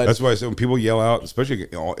mean? But that's why I said when people yell out, especially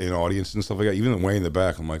in audience and stuff like that, even way in the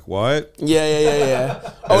back, I'm like, what?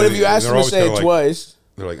 Yeah. Oh, and if you ask them to say it twice,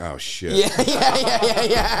 they're like, oh shit. Yeah.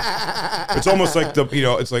 It's almost like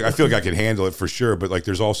it's like I feel like I can handle it for sure, but like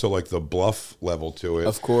there's also like the bluff level to it.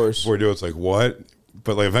 Of course. Before you do it, it's like, what?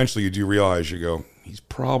 But like eventually you do realize, you go, he's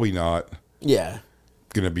probably not. Yeah.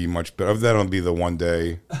 Gonna be much better. That'll be the one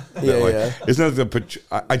day. Isn't that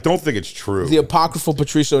I don't think it's true. The apocryphal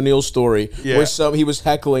Patrice O'Neill story where he was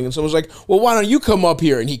heckling and someone was like, well, why don't you come up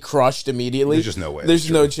here? And he crushed immediately. There's just no way.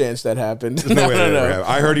 There's no chance that happened. There's no way that ever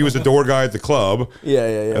happened. I heard he was a door guy at the club. Yeah.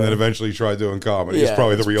 And then eventually he tried doing comedy. It's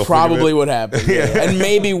probably the real probably thing what happened. And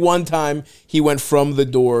maybe one time he went from the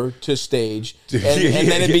door to stage. And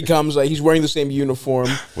then it becomes like he's wearing the same uniform.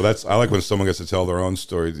 Well, I like when someone gets to tell their own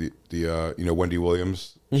story. The Wendy Williams.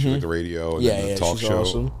 She did the radio and the talk show.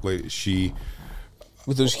 Awesome. She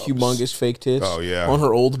with those humongous fake tits. Oh yeah, on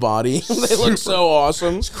her old body, they look so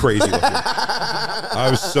awesome. It's crazy looking. I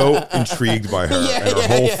was so intrigued by her and her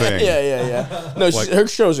whole thing. Yeah. No, like, her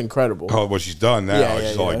show's incredible. Oh, what she's done now,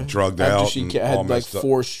 she's all like drugged out. She had like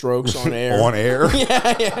 4 strokes on air. On air.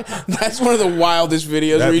 Yeah. That's one of the wildest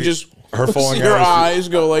videos where you just. Her falling her eyes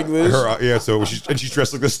go like this. So she's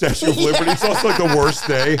dressed like the Statue of Liberty. It's also like the worst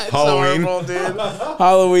day. Halloween. Horrible, dude.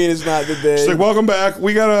 Halloween is not the day. She's like, welcome back.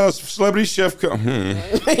 We got a celebrity chef. And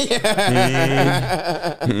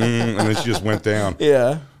then she just went down.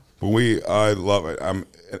 Yeah. But I love it.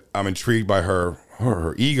 I'm intrigued by her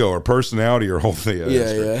ego, her personality, her whole thing.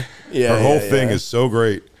 Her whole thing is so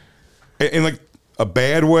great, in like a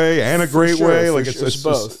bad way and a great way. Like it's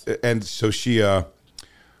both. And so she.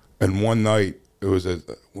 And one night, it was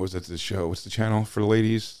the show? What's the channel for the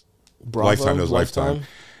ladies? Bravo? Lifetime. It was Lifetime.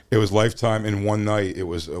 It was Lifetime. And one night, it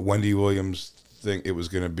was a Wendy Williams thing. It was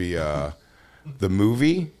going to be the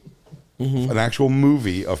movie, an actual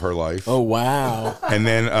movie of her life. Oh, wow. And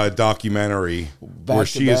then a documentary where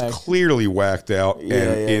she is clearly whacked out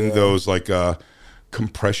and in those like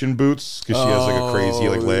compression boots because she has like a crazy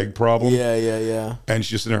like leg problem. Yeah. And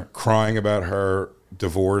she's just in there crying about her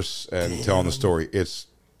divorce and telling the story.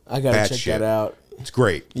 I gotta check that out. It's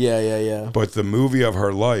great. Yeah. But the movie of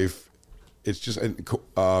her life, it's just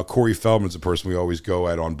Corey Feldman's a person we always go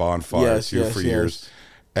at on Bonfire for years,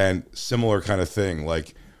 and similar kind of thing.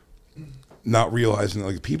 Like not realizing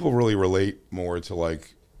like people really relate more to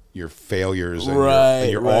like your failures and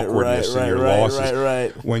your awkwardness and your losses.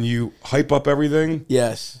 Right. When you hype up everything.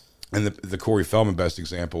 Yes. And the Corey Feldman best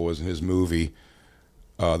example was in his movie.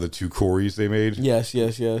 The 2 Coreys they made. Yes.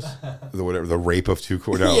 The rape of 2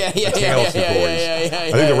 Coreys. No, A Tale of 2 Coreys.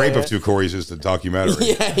 I think the rape of 2 Coreys is the documentary.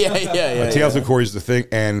 Yeah. A Tale of 2 Coreys is the thing,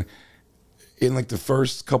 and in like the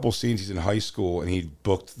first couple scenes, he's in high school and he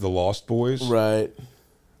booked the Lost Boys, right?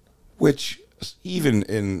 Which even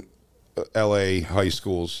in L.A. high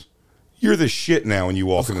schools, you're the shit now when you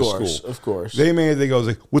walk into school. Of course, they go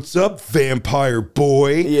like, "What's up, vampire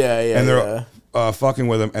boy?" Yeah. And they're fucking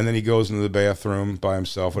with him, and then he goes into the bathroom by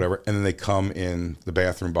himself, whatever, and then they come in the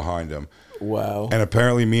bathroom behind him. Wow. And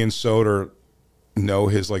apparently me and Soder know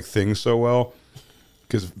his like thing so well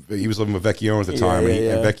because he was living with Vecchione at the time,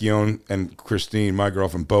 and Vecchione and Christine, my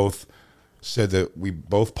girlfriend, both said that we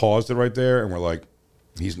both paused it right there, and we're like,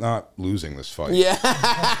 he's not losing this fight. Yeah.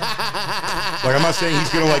 Like, I'm not saying he's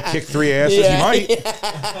going to, like, kick 3 asses. He might.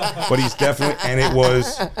 But he's definitely... And it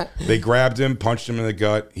was... They grabbed him, punched him in the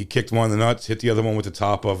gut. He kicked one in the nuts, hit the other one with the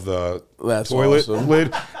top of the toilet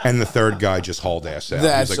lid. And the third guy just hauled ass out.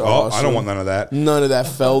 That's he's like, awesome. I don't want none of that. None of that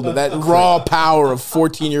Feldman. That raw power of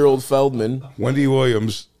 14-year-old Feldman. Wendy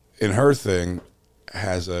Williams, in her thing,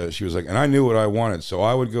 has a... She was like, and I knew what I wanted. So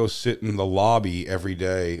I would go sit in the lobby every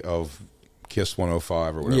day of Kiss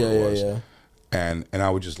 105 or whatever it was. And I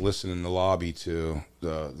would just listen in the lobby to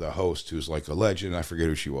the host, who's like a legend. I forget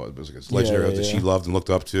who she was, but it was like this legendary that she loved and looked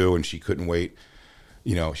up to, and she couldn't wait.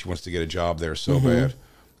 You know, she wants to get a job there so bad.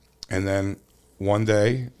 And then one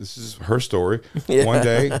day, this is her story. One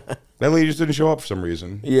day, that lady just didn't show up for some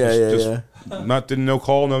reason. Didn't no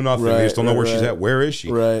call, no nothing. They just don't know where she's at. Where is she?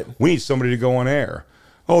 Right. We need somebody to go on air.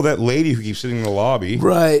 Oh, that lady who keeps sitting in the lobby.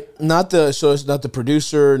 Right. So it's not the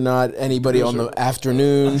producer, not anybody on the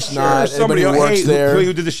afternoons, not somebody anybody who works there.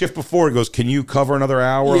 Who did the shift before? He goes, can you cover another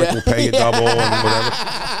hour? Like, we'll pay you double and whatever.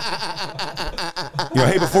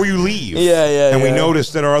 Hey, before you leave. And we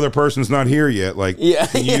noticed that our other person's not here yet. Like,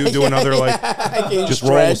 can you do another, like, just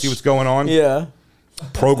roll and see what's going on? Yeah.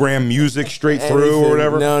 Program music straight through or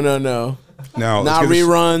whatever? No. No, not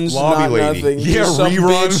reruns, lobby not lady. nothing. Yeah, just some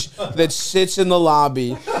reruns bitch that sits in the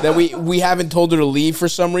lobby that we haven't told her to leave for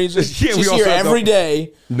some reason. She's here every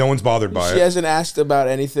day. No one's bothered by it. She hasn't asked about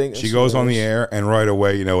anything. She goes on the air, and right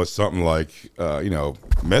away, it's something like,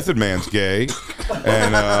 Method Man's gay,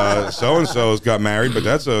 and so and so's got married, but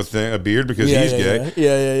that's a beard because he's gay.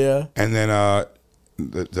 Yeah. And then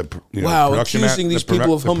accusing these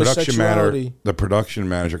people of homosexuality. The production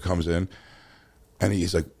manager comes in, and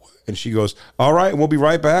he's like. And she goes, all right, we'll be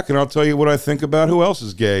right back, and I'll tell you what I think about who else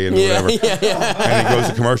is gay and whatever. And he goes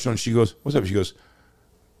to commercial, and she goes, what's up? He goes,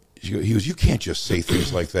 you can't just say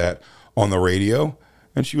things like that on the radio.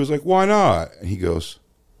 And she was like, why not? And he goes,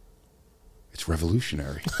 it's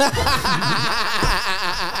revolutionary.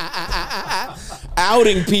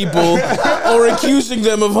 Outing people or accusing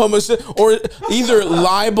them of homosexuality, or either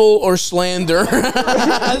libel or slander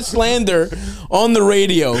on the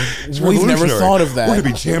radio. We've never thought of that. We're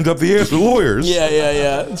going to be jammed up the ass with lawyers.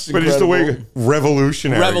 Yeah. But it's the way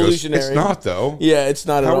revolutionary. Revolutionary. It's not, though. Yeah, it's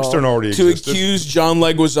not Howard at all. Stern already to existed. accuse John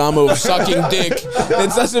Leguizamo of sucking dick, it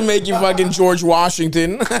doesn't make you fucking George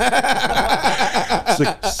Washington. It's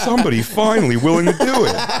like somebody finally willing to do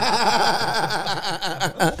it.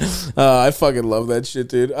 I fucking love that shit,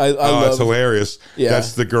 dude. I love it's hilarious. Yeah.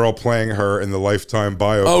 That's the girl playing her in the Lifetime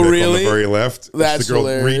biopic Oh, really? on the very left. That's the girl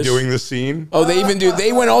hilarious. redoing the scene. Oh,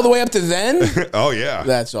 they went all the way up to then? Oh, yeah.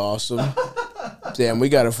 That's awesome. Damn, we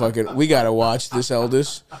gotta watch this,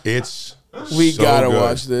 Eldis. We gotta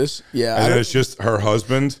watch this. Yeah. And then it's just her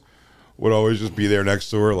husband would always just be there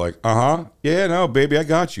next to her, like, yeah, no, baby, I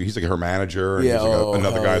got you. He's like her manager, and he's like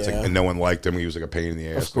another guy. It's like, and no one liked him. He was like a pain in the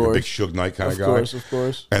ass, like a big Suge Knight kind of guy. Of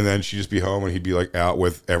course. And then she'd just be home, and he'd be like out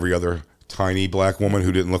with every other tiny black woman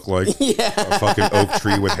who didn't look like a fucking oak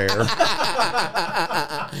tree with hair.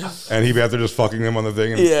 And he'd be out there just fucking them on the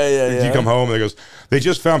thing. And you come home, and he goes, they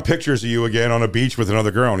just found pictures of you again on a beach with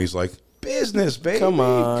another girl. And he's like, business, baby. Come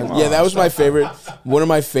on. Yeah, that was my favorite. One of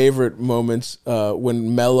my favorite moments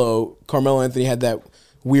when Carmelo Anthony had that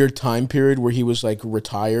weird time period where he was like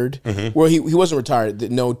retired. Well, he wasn't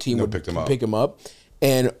retired. No team would pick him up.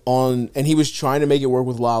 And he was trying to make it work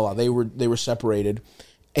with Lala. They were separated.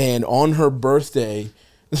 And on her birthday,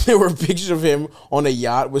 there were pictures of him on a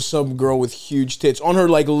yacht with some girl with huge tits on her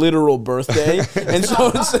like literal birthday. And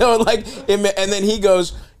so like, and then he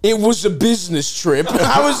goes, it was a business trip.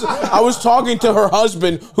 I was talking to her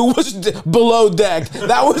husband who was below deck.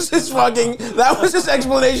 That was his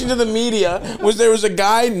explanation to the media, was there was a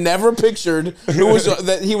guy never pictured who was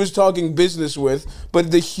that he was talking business with,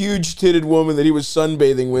 but the huge titted woman that he was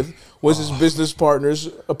sunbathing with was his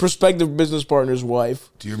a prospective business partner's wife.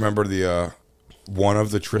 Do you remember the one of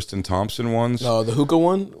the Tristan Thompson ones? Oh, the hookah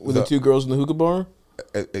one with the two girls in the hookah bar?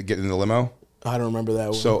 Getting in the limo? I don't remember that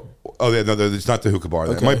one. So, it's not the hookah bar.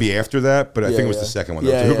 Okay. It might be after that, but I think it was the second one.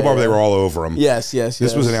 The hookah bar, they were all over him. Yes.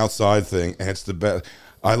 This was an outside thing, and it's the best.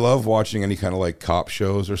 I love watching any kind of like cop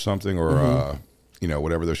shows or something, or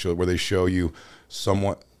whatever they're show where they show you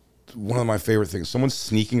someone. One of my favorite things, someone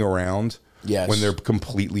sneaking around. Yes. When they're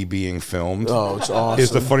completely being filmed. Oh, it's awesome.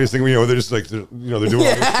 It's the funniest thing. They're just like they're doing all this stuff.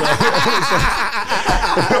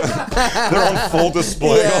 They're on full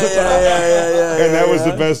display all the time. And that was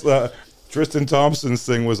the best. Tristan Thompson's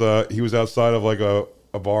thing was he was outside of like a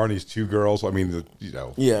a bar and these two girls, wearing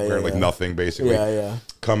like nothing basically,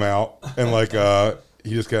 come out and like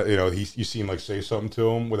he just got, you see him like say something to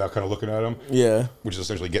him without kind of looking at him, which is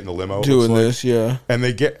essentially getting the limo, doing this, and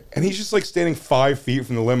he's just like standing 5 feet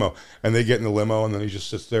from the limo, and they get in the limo, and then he just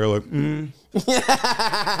sits there like, oh,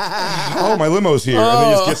 my limo's here, and then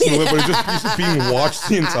he just gets in the limo, but he's just being watched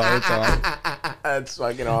the entire time. That's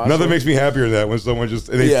fucking awesome. Nothing makes me happier than that when someone just,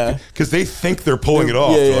 because they think they're pulling it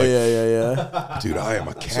off. Yeah. Dude, I am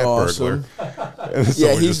a cat burglar.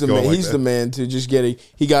 Yeah, he's the man. He's the man to just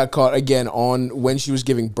he got caught again on when she was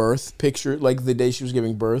giving birth. Picture like the day she was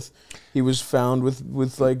giving birth, he was found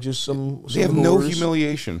with like just some. They have no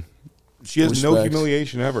humiliation. She has no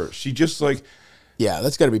humiliation ever. She just like. Yeah,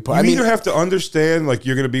 that's got to be part. You either have to understand, like,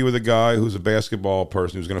 you're going to be with a guy who's a basketball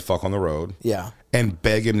person who's going to fuck on the road. Yeah. And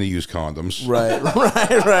beg him to use condoms. Right.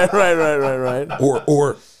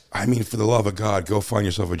 Or, I mean, for the love of God, go find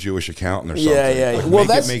yourself a Jewish accountant or something. Yeah. Like,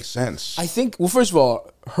 well, it make sense. I think, well, first of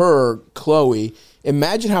all, Chloe,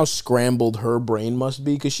 imagine how scrambled her brain must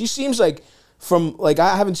be. Because she seems like,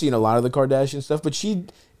 I haven't seen a lot of the Kardashian stuff, but she,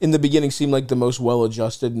 in the beginning, seemed like the most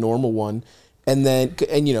well-adjusted, normal one. And then,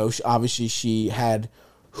 obviously she had,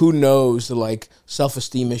 who knows, the like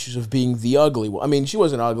self-esteem issues of being the ugly one. I mean, she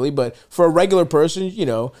wasn't ugly, but for a regular person,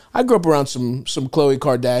 I grew up around some Khloe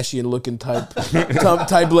Kardashian looking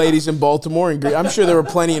type ladies in Baltimore, and I'm sure there were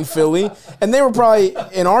plenty in Philly, and they were probably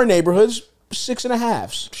in our neighborhoods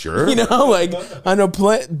 6.5. Sure, I know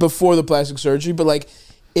before the plastic surgery, but like.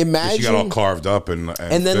 Imagine she got all carved up and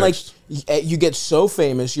then fixed. Like you get so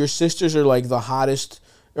famous, your sisters are like the hottest.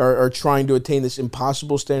 Are trying to attain this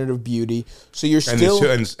impossible standard of beauty. So you're still...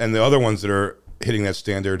 And the other ones that are hitting that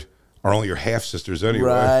standard are only your half-sisters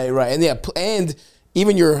anyway. Right. And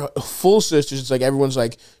even your full sisters, it's like everyone's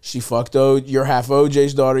like, she fucked you're half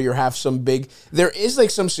OJ's daughter, you're half some big... There is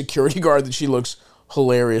like some security guard that she looks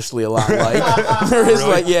hilariously a lot like. There is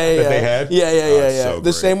really? Like, yeah. That they had? Yeah. So the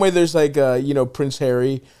great. same way there's like, Prince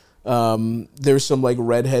Harry. There's some like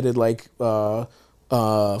redheaded like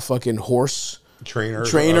fucking horse... Trainer.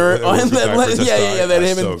 That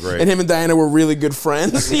him and Diana were really good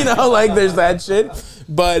friends. Like there's that shit.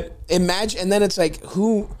 But imagine, and then it's like,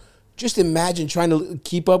 just imagine trying to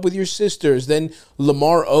keep up with your sisters. Then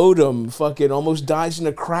Lamar Odom fucking almost dies in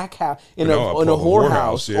a crack house, in a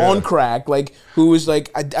whorehouse on crack. Like, who was like,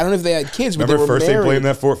 I don't know if they had kids, but remember they were first married. they blamed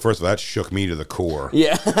that for? First of all, that shook me to the core.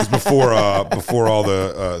 Yeah. before all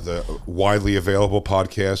the widely available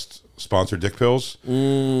podcast sponsored dick pills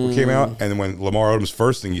came out, and then when Lamar Odom's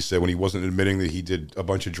first thing he said when he wasn't admitting that he did a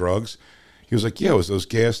bunch of drugs, he was like, "Yeah, it was those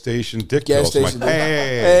gas station dick pills." I'm like,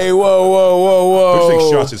 hey, whoa! Those take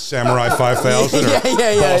shots at Samurai 5000 or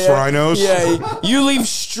Boss Rhinos. Yeah, you leave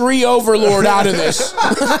Stree Overlord out of this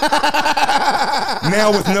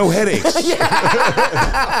now with no headaches.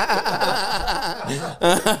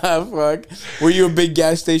 Fuck. Were you a big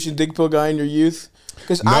gas station dick pill guy in your youth?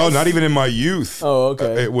 No, not even in my youth. Oh,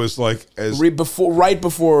 okay. It was like right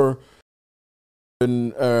before.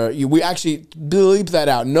 We actually bleep that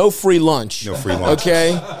out. No free lunch. No free lunch.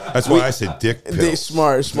 Okay. That's why I said dick pills.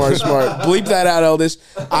 Smart. Bleep that out, Eldest.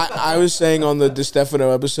 I was saying on the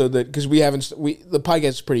DeStefano episode that because the podcast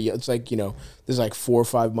is pretty. It's like there's like 4 or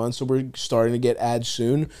 5 months, so we're starting to get ads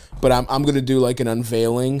soon. But I'm gonna do like an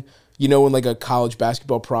unveiling. When like a college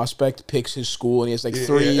basketball prospect picks his school and he has like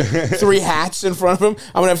three hats in front of him,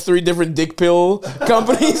 I'm gonna have 3 different dick pill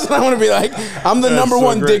companies, and I want to be like, I'm the number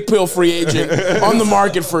one dick pill free agent on the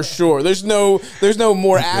market for sure. There's no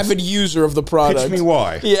more avid user of the product. Pitch me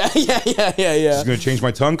why? Yeah. Is it gonna change my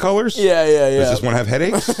tongue colors? Yeah. Does this one have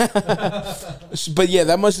headaches? But yeah,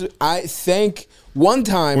 that must. I think. One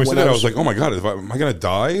time when I was like, "Oh my god, am I gonna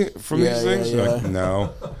die from these things?" Yeah. Like,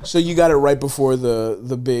 no. So you got it right before it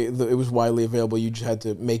was widely available. You just had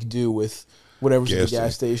to make do with whatever's at the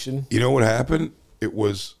gas station. You know what happened? It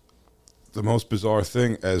was the most bizarre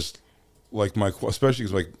thing. As like especially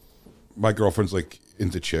because like my girlfriend's like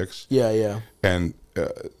into chicks. Yeah. And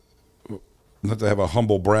not to have a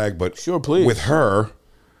humble brag, but sure, please. With her,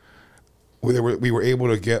 we were able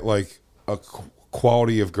to get like a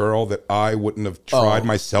quality of girl that I wouldn't have tried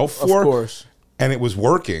myself for. Of course. And it was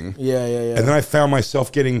working. Yeah. And then I found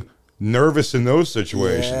myself getting nervous in those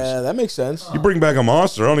situations. Yeah, that makes sense. You bring back a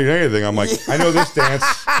monster, I don't need anything. I'm like, I know this dance.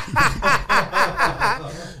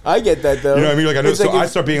 I get that though. You know what I mean? Like I know. So I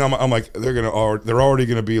start being. I'm like, they're already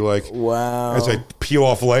gonna be like, wow. As I peel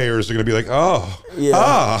off layers, they're gonna be like, oh,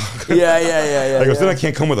 yeah. Like then I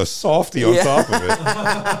can't come with a softie on top of it.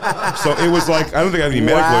 So it was like I don't think I had any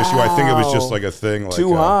medical issue. I think it was just like a thing. Like,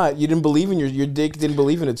 too hot. You didn't believe in your dick. Didn't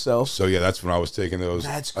believe in itself. So yeah, that's when I was taking those.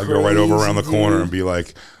 That's I'd go right over around the corner dude. and be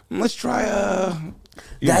like, let's try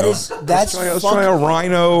Let's try a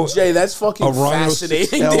rhino. Jay, that's fucking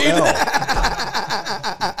fascinating, dude.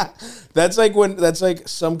 That's like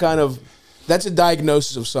some kind of, that's a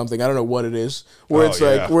diagnosis of something. I don't know what it is.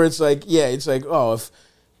 It's like, oh,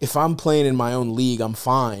 if I'm playing in my own league, I'm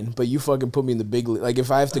fine. But you fucking put me in the big league. Like if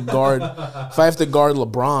I have to guard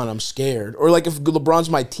LeBron, I'm scared. Or like if LeBron's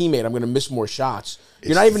my teammate, I'm gonna miss more shots.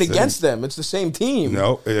 You're not even against them. It's the same team.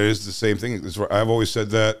 No, it is the same thing. I've always said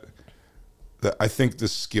that I think the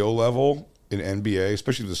skill level in NBA,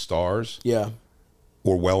 especially the stars,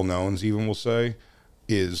 or well-knowns even, we'll say,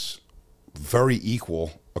 is very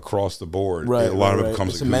equal across the board. Right, a lot of it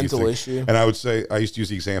comes it's a mental issue. And I would say, I used to use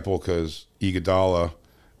the example because Iguodala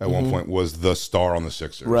at one point was the star on the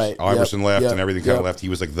Sixers. Right. Iverson left and everything kind of left. He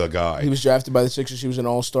was like the guy. He was drafted by the Sixers. He was an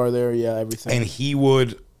all-star there. Yeah, everything. And he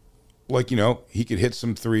would, he could hit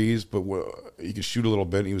some threes, but he could shoot a little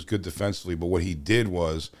bit. And he was good defensively. But what he did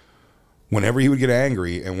was, whenever he would get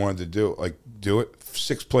angry and wanted to do it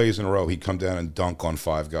 6 plays in a row, he'd come down and dunk on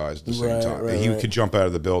 5 guys at the same time. And he could jump out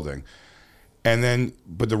of the building. And then,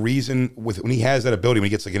 but the reason when he has that ability, when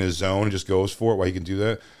he gets in his zone and just goes for it, why he can do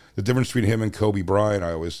that, the difference between him and Kobe Bryant,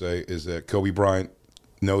 I always say, is that Kobe Bryant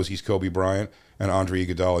knows he's Kobe Bryant, and Andre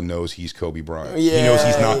Iguodala knows he's Kobe Bryant. He knows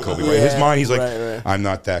he's not Kobe Bryant. In his mind, he's like, I'm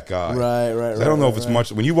not that guy. I don't know if it's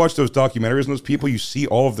much. When you watch those documentaries on those people, you see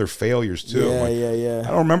all of their failures too. I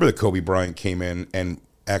don't remember that Kobe Bryant came in and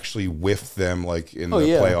actually whiffed them in the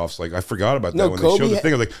playoffs. Like I forgot about that when they showed the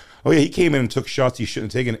thing. I was like, oh yeah, he came in and took shots he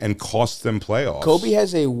shouldn't have taken and cost them playoffs. Kobe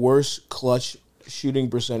has a worse clutch shooting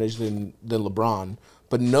percentage than LeBron.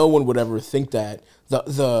 But no one would ever think that.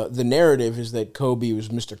 The narrative is that Kobe was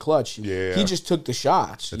Mr. Clutch. Yeah. He just took the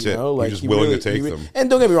shots. That's it. He was just willing to take them. And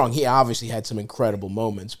don't get me wrong, he obviously had some incredible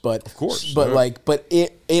moments. But of course. But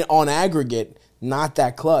on aggregate, not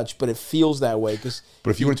that clutch. But it feels that way. But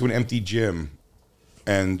if you went to an empty gym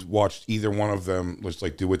and watched either one of them just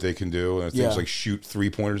do what they can do, and things like shoot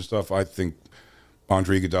 3-pointers and stuff, I think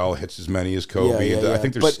Andre Iguodala hits as many as Kobe. I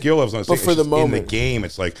think their skill levels on the same. In the game,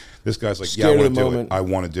 it's like this guy's like, I want to do it. I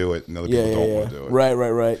want to do it, and other people don't want to do it.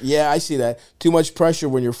 Right. Yeah, I see that. Too much pressure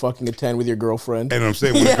when you're fucking a 10 with your girlfriend. And I'm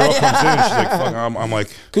saying when the girl comes in, she's like, "Fuck," I'm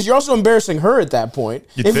like, because you're also embarrassing her at that point.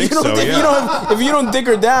 If you don't dig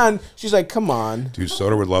her down, she's like, come on. Dude,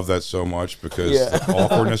 Soda would love that so much because the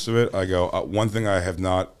awkwardness of it. I go, one thing I have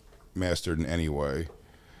not mastered in any way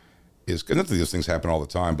is, not that these things happen all the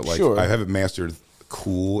time, but I haven't mastered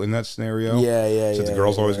cool in that scenario. So the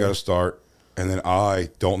girl's always got to start, and then I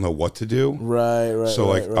don't know what to do. Right.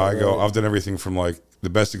 So I've done everything from the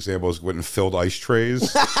best example is went and filled ice trays.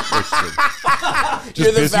 Just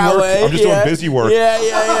You're the busy valet. work. I'm just doing busy work.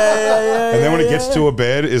 Yeah. And then when it gets to a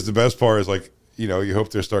bed, is the best part is you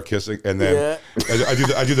hope they start kissing, and then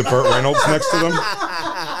I do the Burt Reynolds next to them.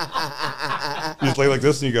 You just lay like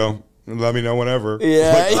this, and you go, let me know whenever.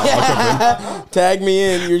 Tag me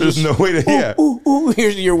in. There's no way to. Ooh.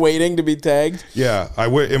 You're waiting to be tagged. Yeah,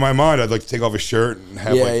 in my mind, I'd like to take off a shirt and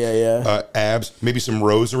have abs, maybe some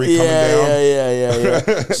rosary coming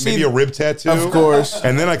down. Maybe a rib tattoo, of course.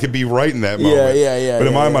 And then I could be right in that moment. But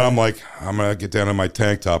in my mind, I'm like, I'm gonna get down in my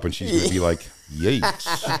tank top, and she's gonna be like, yikes.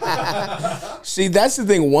 See, that's the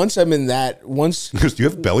thing. Once I'm in that, because do you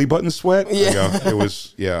have belly button sweat? Yeah, it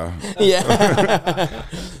was. Yeah.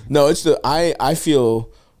 No, it's I feel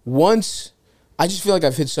once. I just feel like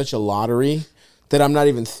I've hit such a lottery that I'm not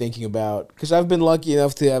even thinking about, because I've been lucky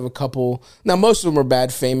enough to have a couple. Now, most of them are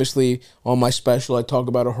bad. Famously, on my special, I talk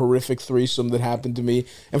about a horrific threesome that happened to me,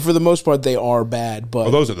 and for the most part, they are bad. But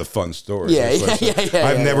those are the fun stories.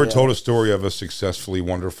 I've never told a story of a successfaded,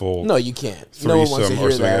 wonderful. No, you can't. Threesome no one wants to hear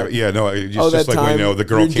or something. that. Yeah, no, it's just like time, the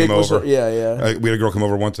girl came over. We had a girl come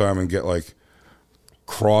over one time and get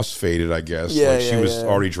cross-faded, I guess. She was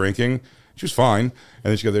already drinking. She was fine. And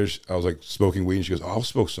then she goes, I was smoking weed. And she goes, I'll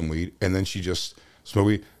smoke some weed. And then she just smoked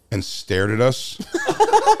weed and stared at us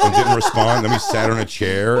and didn't respond. Then we sat on a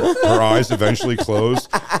chair. Her eyes eventually closed.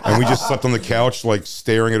 And we just slept on the couch,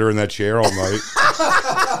 staring at her in that chair all night.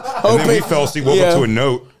 And then we fell asleep, woke up to a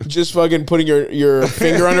note. Just fucking putting your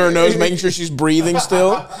finger under her nose, making sure she's breathing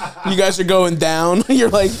still. You guys are going down. You're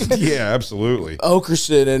like... Yeah, absolutely.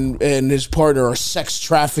 Oakerson and his partner are sex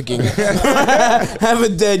trafficking. Have a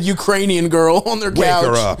dead Ukrainian girl on their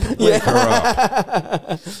couch. Wake her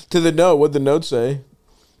up. To the note, what'd the note say?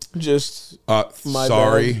 Just...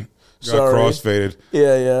 sorry. Got crossfaded.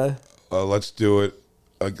 Yeah. Let's do it.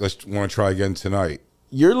 Let's want to try again tonight.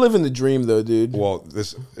 You're living the dream, though, dude. Well,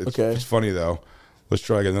 it's funny, though. Let's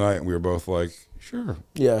try again tonight. And we were both like, sure.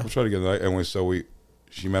 Yeah. Let's try it again tonight. And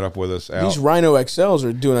She met up with us out. These Rhino XLs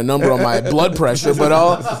are doing a number on my blood pressure, but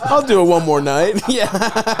I'll do it one more night. Yeah.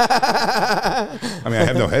 I mean, I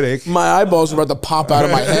have no headache. My eyeballs are about to pop out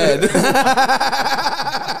of my head.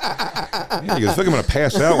 Yeah, you think I'm going to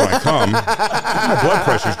pass out when I come. My blood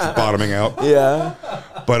pressure's bottoming out. Yeah.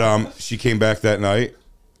 But she came back that night,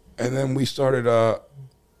 and then we started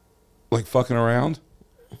like fucking around,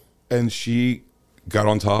 and she got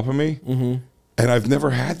on top of me, and I've never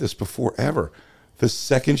had this before ever. The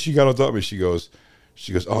second she got on top of me, she goes,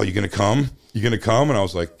 "Oh, you gonna come? You gonna come?" And I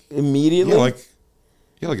was like, immediately,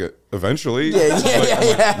 eventually.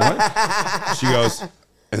 Yeah. What? She goes,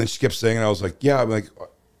 and then she kept saying, and I was like, "Yeah." I'm like,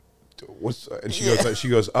 "What's?" And she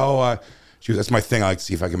goes, "Oh, that's my thing. I like to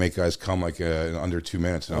see if I can make guys come like in under 2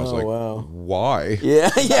 minutes." And I was why?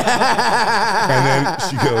 Yeah. And then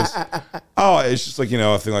she goes, "Oh, it's just like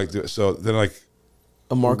a thing like." So then like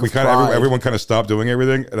a mark of pride. Everyone kind of stopped doing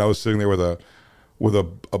everything, and I was sitting there with a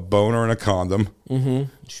boner and a condom.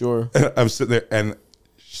 Sure. And I'm sitting there, and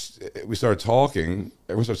we started talking.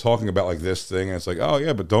 Everyone starts talking about like this thing, and it's like, "Oh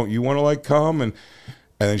yeah, but don't you want to like come?" And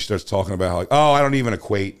then she starts talking about how like, "Oh, I don't even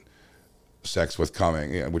equate sex with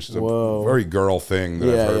coming," which is a very girl thing that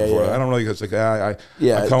I've heard before. I don't really. It's like I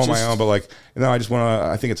come on my own, but like I just want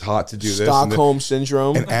to. I think it's hot to do this. Stockholm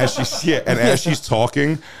syndrome. And as she's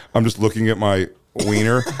talking, I'm just looking at my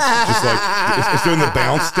wiener, just like it's doing the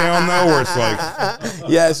bounce down though, where it's like,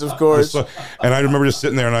 yes, of course. And I remember just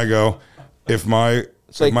sitting there, and I go, if my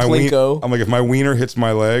wiener hits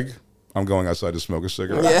my leg, I'm going outside to smoke a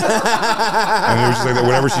cigarette. Yeah. And it was just like that.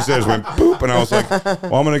 Whatever she said went boop, and I was like,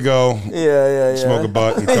 well, I'm gonna go smoke a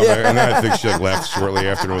butt and come there. And then I think she like left shortly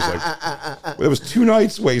after, and it was like, it was 2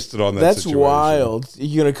 nights wasted on that. That's situation. wild.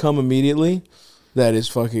 You gonna come immediately? That is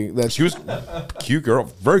fucking. She was a cute girl,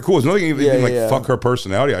 very cool. It's nothing even fuck her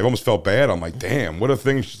personality. I almost felt bad. I'm like, damn, what a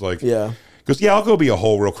thing. She's like, goes, I'll go be a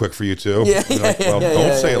hole real quick for you too. Yeah,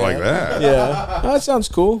 don't say it like that. Yeah, that sounds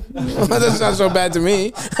cool. That doesn't sound so bad to me. He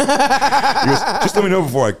goes, just let me know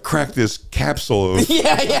before I crack this capsule of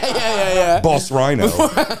Boss Rhino.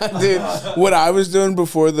 Dude, what I was doing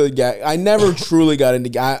before the gas, I never truly got into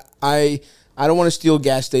gas. I don't want to steal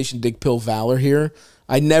gas station dick pill valor here.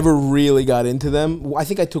 I never really got into them. I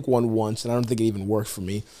think I took one once, and I don't think it even worked for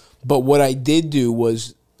me. But what I did do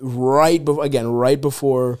was right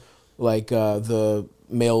before like the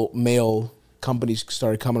male companies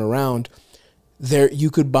started coming around, there you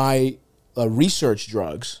could buy research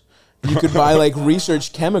drugs. You could buy like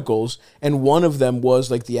research chemicals, and one of them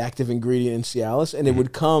was like the active ingredient in Cialis, and it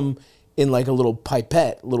would come in like a little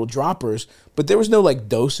pipette, little droppers, but there was no like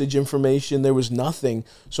dosage information. There was nothing.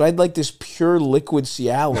 So I had like this pure liquid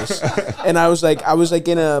Cialis, and I was like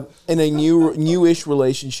in a newish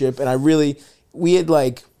relationship, and we had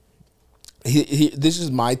like. This is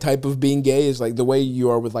my type of being gay, is like the way you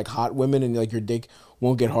are with like hot women and like your dick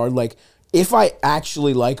won't get hard. Like if I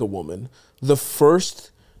actually like a woman, the first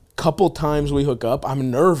couple times we hook up, I'm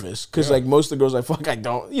nervous because like most of the girls I fuck, I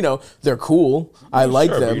don't, they're cool. I like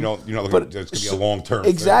them. But you're not looking it's gonna be a long term.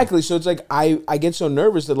 Exactly. Thing. So it's like I get so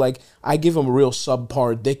nervous that like I give them a real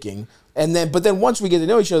subpar dicking. But then once we get to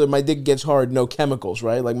know each other, my dick gets hard, no chemicals,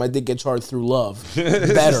 right? Like my dick gets hard through love,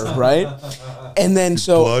 better, right? And then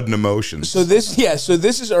blood and emotions. So this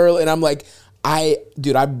is early, and I'm like, I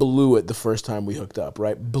blew it the first time we hooked up,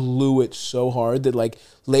 right? Blew it so hard that like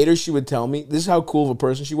later she would tell me, this is how cool of a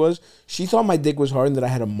person she was. She thought my dick was hard and that I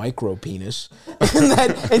had a micro penis,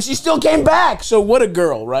 and she still came back. So what a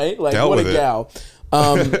girl, right? Like what a gal.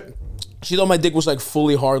 She thought my dick was like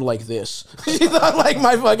fully hard like this. She thought like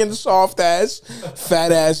my fucking soft ass,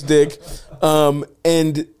 fat ass dick.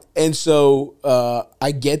 And so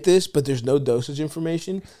I get this, but there's no dosage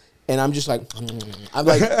information. And I'm just like,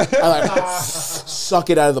 I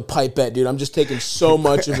suck it out of the pipette, dude. I'm just taking so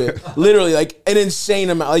much of it. Literally like an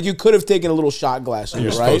insane amount. Like you could have taken a little shot glass of it,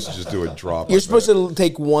 right? You're supposed to just do a drop. You're supposed to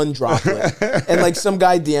take one droplet. And like some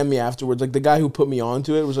guy DM'd me afterwards. Like the guy who put me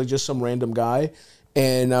onto it was like just some random guy.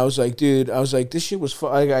 And I was like, dude, this shit was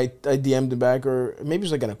fun. I DM'd him back, or maybe it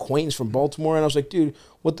was like an acquaintance from Baltimore. And I was like, dude,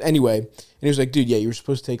 what? Anyway. And he was like, dude, yeah, you were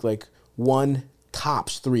supposed to take like 1,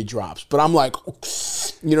 tops 3 drops. But I'm like,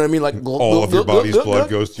 you know what I mean? Like all of your body's blood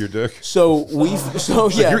goes to your dick. So yeah.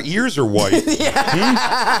 Like your ears are white.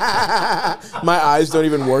 My eyes don't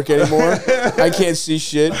even work anymore. I can't see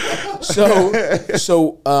shit.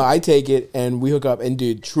 So I take it and we hook up. And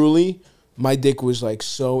dude, truly, my dick was like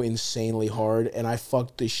so insanely hard, and I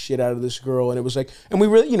fucked the shit out of this girl, and it was like, and we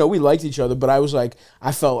really, we liked each other, but I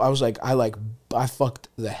fucked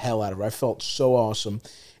the hell out of her. I felt so awesome.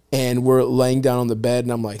 And we're laying down on the bed,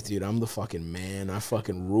 and I'm like, dude, I'm the fucking man. I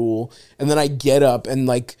fucking rule. And then I get up, and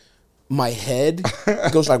like my head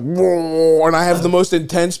goes like, whoa, and I have the most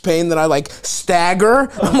intense pain that I like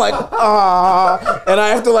stagger. I'm like, ah, and I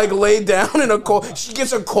have to like lay down in a cold. She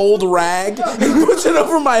gets a cold rag and puts it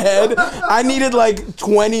over my head. I needed like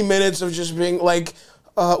 20 minutes of just being like,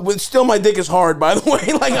 still my dick is hard, by the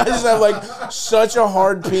way. Like I just have like such a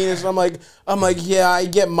hard penis. I'm like, yeah, I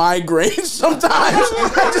get migraines sometimes.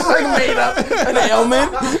 I just like made up an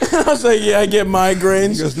ailment. And I was like, yeah, I get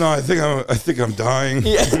migraines. He goes, no, I think I'm dying.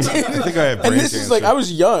 Yeah, I think I have brain and this cancer. is like, I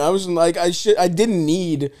was young. I was like, I didn't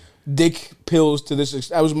need dick pills to this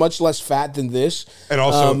extent. I was much less fat than this. And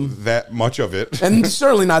also that much of it. And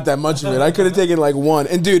certainly not that much of it. I could have taken like one.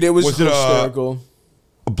 And dude, it was hysterical.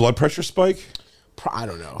 A blood pressure spike? I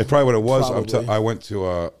don't know. It's probably what it was. Probably. I went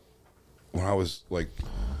to, when I was like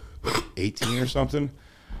 18 or something,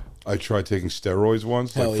 I tried taking steroids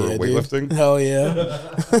once, like for weightlifting. Dude. Hell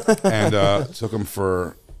yeah. And took them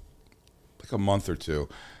for like a month or two.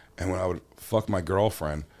 And when I would fuck my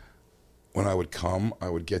girlfriend, when I would come, I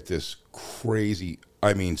would get this crazy,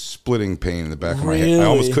 I mean, splitting pain in the back of my head. I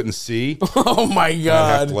almost couldn't see. Oh my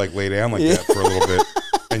God. I'd have to like lay down like that for a little bit.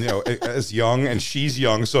 And, you know, as young, and she's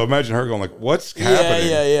young, so imagine her going like, what's happening?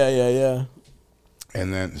 Yeah.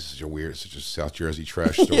 And then, this is such a South Jersey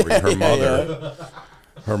trash story.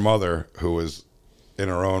 Her mother, who was in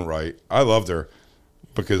her own right, I loved her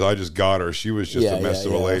because I just got her. She was just a mess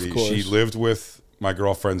of a lady. She lived with my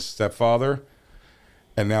girlfriend's stepfather,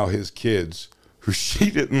 and now his kids, who she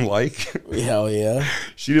didn't like. Hell yeah.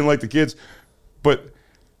 She didn't like the kids, but...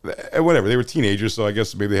 whatever, they were teenagers, so I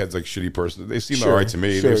guess maybe they had like shitty person. They seemed all right to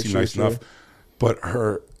me. They seemed nice enough. But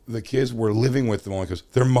the kids were living with them only because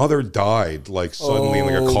their mother died like suddenly in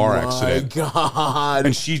like a car accident. Oh my God!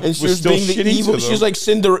 And she was still being the shitty evil. to them. She was like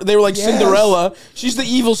They were like Cinderella. She's the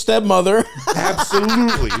evil stepmother.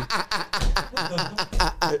 Absolutely.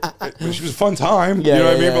 She was a fun time. You know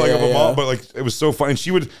what I mean? But like mom, but like it was so fun. And she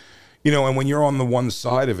would, you know, and when you're on the one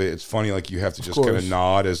side of it, it's funny. Like you have to just kind of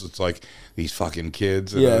nod as it's like. These fucking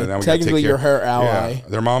kids. And now we technically you're her ally. Yeah.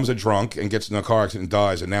 Their mom's a drunk and gets in a car accident and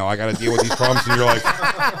dies, and now I got to deal with these problems. And you're like,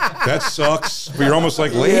 that sucks. But you're almost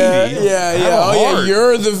like, lady. Yeah. Oh yeah,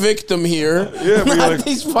 you're the victim here. Yeah, but not like,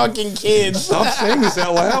 these fucking kids. Stop saying this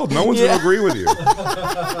out loud. No one's gonna agree with you.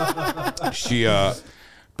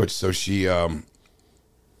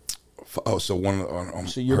 So one of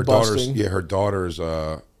her daughter's her daughter's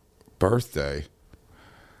birthday.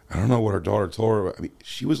 I don't know what her daughter told her. I mean,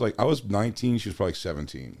 she was like, I was 19. She was probably like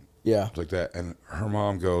 17. Yeah. It was like that. And her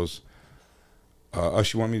mom goes,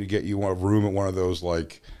 she wanted me to get you a room at one of those,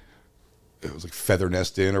 like, it was like Feather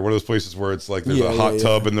Nest Inn or one of those places where it's like there's a hot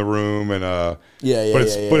tub in the room. And but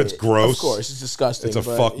it's gross. Of course. It's disgusting. It's a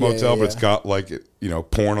fuck motel, but it's got like, you know,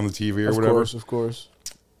 porn on the TV or whatever. Of course.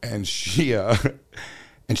 And she...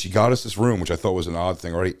 and she got us this room, which I thought was an odd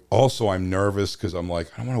thing already. Also, I'm nervous because I'm like,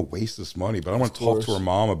 I don't want to waste this money, but I want to talk to her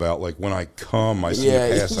mom about, like, when I come, I see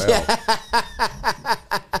her pass out.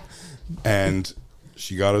 And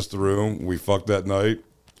she got us the room. We fucked that night.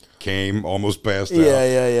 Came, almost passed out.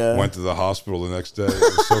 Yeah. Went to the hospital the next day. It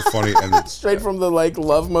was so funny. And straight from the, like,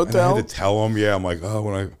 love motel? And I had to tell them, I'm like,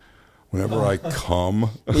 whenever I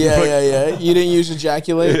come. Yeah. You didn't use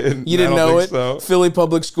ejaculate? You didn't know it? So. Philly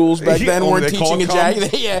public schools back then weren't teaching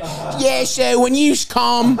ejaculate. Yeah, so when you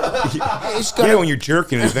come, it's going to... Yeah, when you're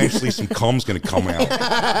jerking, eventually some cum's going to come out.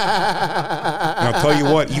 And I'll tell you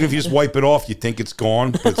what, even if you just wipe it off, you think it's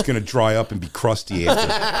gone, but it's going to dry up and be crusty after.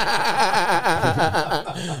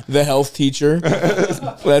 The health teacher.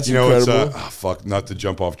 That's incredible. Fuck, not to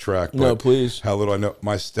jump off track. But no, please. How little I know.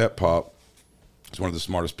 My step-pop is one of the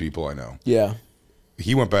smartest people I know. Yeah.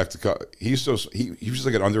 He went back to he was just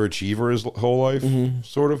like an underachiever his whole life,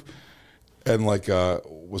 sort of. And like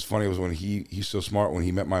what's funny was when he's so smart. When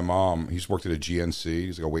he met my mom, he's worked at a GNC.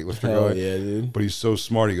 He's like a weightlifter guy. Yeah, dude. But he's so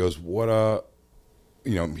smart. He goes, "What?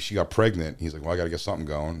 You know, she got pregnant." He's like, "Well, I got to get something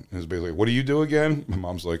going." And he's basically, "What do you do again?" My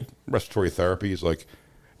mom's like, "Respiratory therapy." He's like,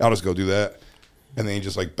 "I'll just go do that." And then he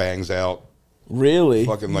just like bangs out. Really?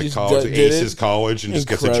 Fucking like college, aces college, and just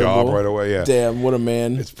gets a job right away. Yeah. Damn, what a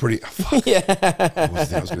man. It's pretty. Yeah. What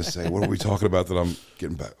was I was going to say? What are we talking about that I'm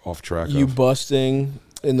getting back off track of? You busting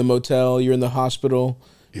in the motel. You're in the hospital.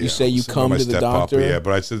 You say you come to the doctor. Yeah,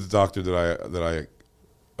 but I said to the doctor that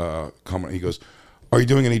I come. He goes, "Are you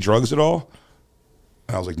doing any drugs at all?"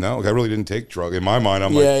 And I was like, "No, like, I really didn't take drugs." In my mind,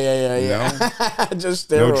 I'm like, yeah. Just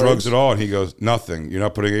steroids. No drugs at all. And he goes, "Nothing. You're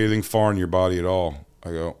not putting anything foreign in your body at all."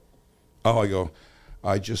 I go, "Oh,"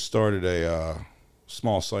 I just started a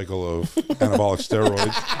small cycle of anabolic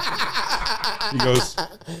steroids. He goes,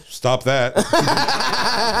 stop that.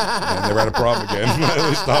 And never had a problem again.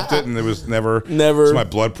 They stopped it, and it was never. It's my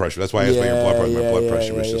blood pressure. That's why I asked about your blood pressure. My blood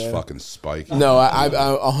pressure was just fucking spiking. No, I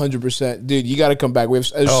 100%. Dude, you got to come back.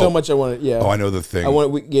 There's so much I want to, Oh, I know the thing. I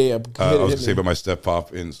was going to say about my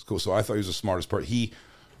step-pop in school. So I thought he was the smartest part.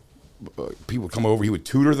 People would come over. He would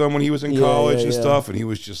tutor them when he was in college and stuff, and he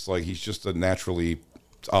was just like, he's just a naturally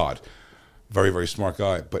odd. Very, very smart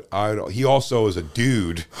guy. But he also is a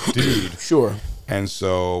dude. Sure. And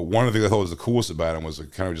so one of the things I thought was the coolest about him was he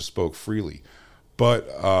kind of just spoke freely. But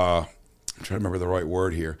I'm trying to remember the right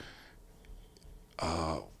word here.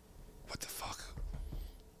 What the fuck?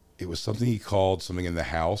 It was something he called something in the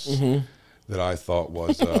house that I thought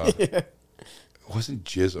was... It wasn't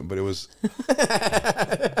jism, but it was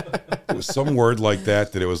some word like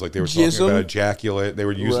that it was like they were talking about ejaculate. They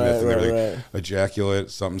were using it, and they were like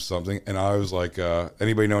ejaculate, something. And I was like,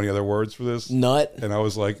 anybody know any other words for this? Nut. And I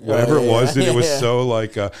was like, whatever it was, dude, it was so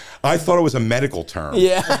like, I thought it was a medical term.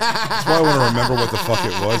 Yeah. That's why I want to remember what the fuck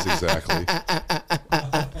it was exactly.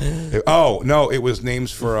 No, it was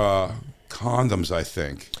names for condoms, I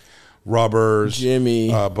think. Rubbers. Jimmy.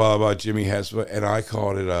 Blah, blah, Jimmy has, and I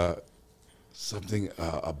called it something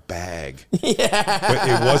a bag. But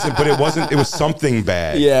it wasn't it was something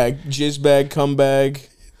bag. Yeah, jizz bag, cum bag,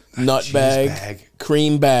 nut bag,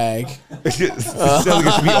 cream bag. It sounds like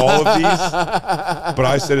it should be all of these. But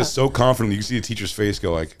I said it so confidently, you can see the teacher's face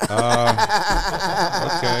go like, okay.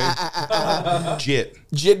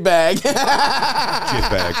 Jit bag. Jit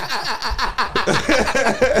bag.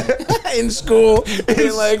 In school.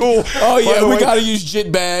 In school. Oh yeah, we gotta use jit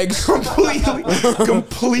bags.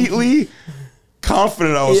 Completely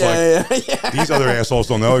confident. I was these other assholes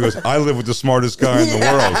don't know. He goes, I live with the smartest guy in the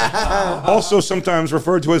world. Also sometimes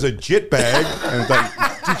referred to as a jit bag. And the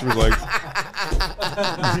teacher was like,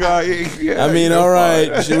 I mean, all right.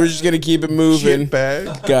 We're just going to keep it moving. Jit bag.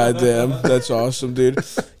 Goddamn. That's awesome, dude.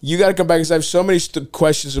 You got to come back because I have so many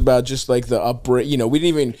questions about just like the upbringing. You know, we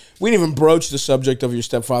didn't even broach the subject of your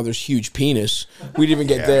stepfather's huge penis. We didn't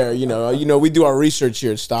even get there. You know, we do our research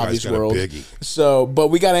here at Stavi's World. So, but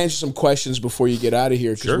we got to answer some questions before you get out of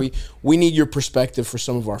here because we need your perspective for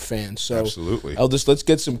some of our fans. So, absolutely. Eldest, let's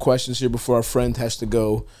get some questions here before our friend has to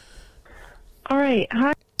go. All right.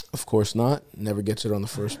 Hi. Of course not. Never gets it on the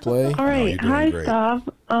first play. All right. Hi,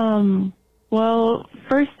 Stav. Well,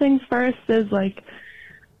 first things first is like,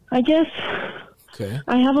 I guess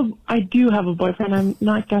I do have a boyfriend. I'm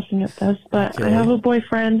not guessing at this, but I have a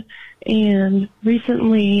boyfriend, and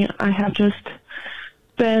recently I have just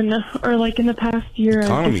been, or like in the past year,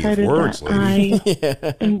 I've decided that I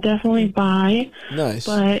am definitely bi. Nice.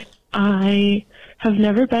 But I have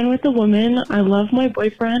never been with a woman. I love my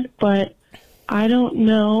boyfriend, but I don't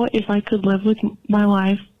know if I could live with my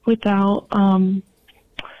life without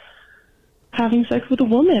having sex with a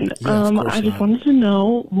woman. I just wanted to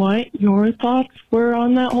know what your thoughts were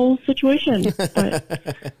on that whole situation.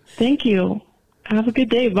 But thank you. Have a good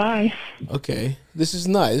day. Bye. Okay. This is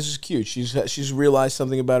nice. This is cute. She's realized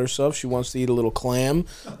something about herself. She wants to eat a little clam.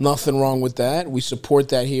 Nothing wrong with that. We support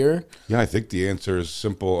that here. Yeah, I think the answer is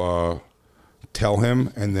simple. Tell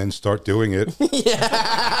him and then start doing it.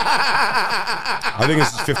 I think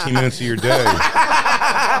it's 15 minutes of your day.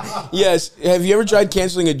 Yes. Have you ever tried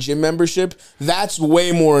canceling a gym membership? That's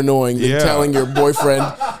way more annoying than telling your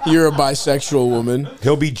boyfriend you're a bisexual woman.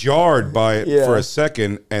 He'll be jarred by it for a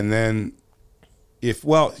second, and then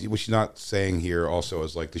what she's not saying here also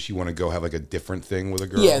is like, does she want to go have like a different thing with a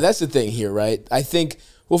girl? Yeah, that's the thing here, right? I think,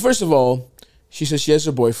 well, first of all, she says she has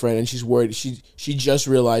a boyfriend and she's worried. She just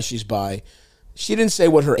realized she's bi. She didn't say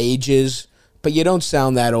what her age is, but you don't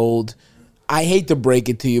sound that old. I hate to break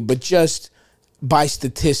it to you, but just by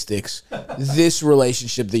statistics, this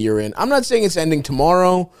relationship that you're in, I'm not saying it's ending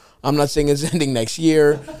tomorrow. I'm not saying it's ending next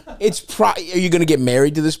year. Are you going to get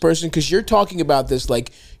married to this person? Because you're talking about this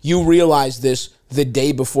like you realize this the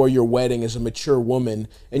day before your wedding as a mature woman,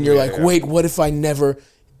 and you're wait, what if I never...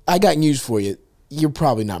 I got news for you. You're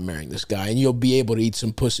probably not marrying this guy, and you'll be able to eat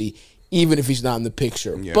some pussy even if he's not in the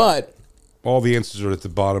picture. Yeah. But... all the answers are at the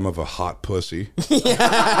bottom of a hot pussy.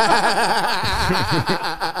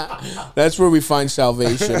 That's where we find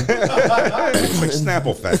salvation. It's like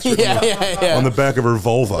Snapple Factory. On the back of her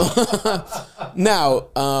vulva. Now,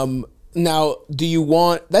 do you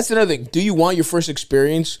want... that's another thing. Do you want your first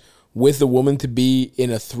experience with a woman to be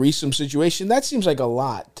in a threesome situation? That seems like a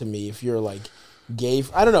lot to me if you're like gay.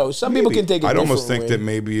 I don't know. Some people can take it. I'd almost think that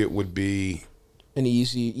maybe it would be An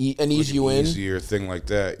easy win. Easier thing like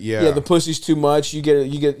that. Yeah. Yeah, the pussy's too much. You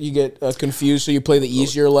get confused, so you play the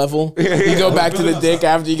easier level. You go back to the dick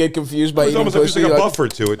after you get confused by eating pussy. It's almost like a buffer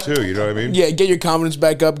to it too. You know what I mean? Yeah, get your confidence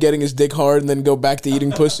back up, getting his dick hard, and then go back to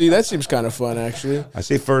eating pussy. That seems kind of fun, actually. I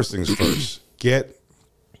say first things first.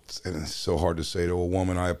 And it's so hard to say to a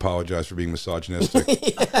woman, I apologize for being misogynistic.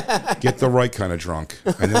 Get the right kind of drunk,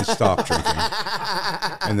 and then stop drinking,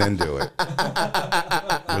 and then do it.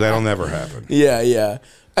 But that'll never happen. Yeah.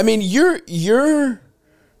 I mean, yeah.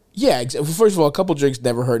 First of all, a couple drinks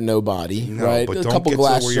never hurt nobody, right? But a don't couple get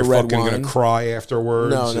glasses to where of you're red fucking wine. gonna cry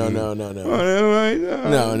afterwards.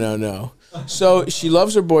 No. So she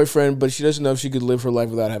loves her boyfriend, but she doesn't know if she could live her life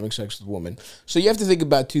without having sex with a woman. So you have to think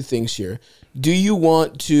about two things here. Do you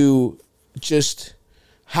want to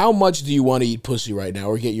how much do you want to eat pussy right now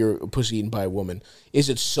or get your pussy eaten by a woman? Is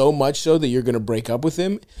it so much so that you're going to break up with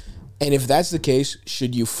him? And if that's the case,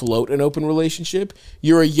 should you float an open relationship?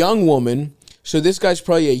 You're a young woman, so this guy's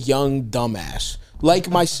probably a young dumbass. Like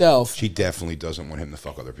myself. She definitely doesn't want him to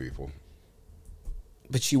fuck other people.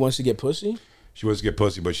 But she wants to get pussy? She wants to get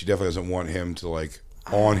pussy, but she definitely doesn't want him to, like,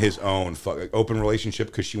 on his own fuck. Like, open relationship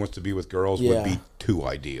because she wants to be with girls would be too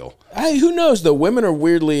ideal. Who knows, though? Women are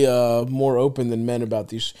weirdly more open than men about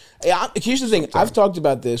these. Here's the thing. I've talked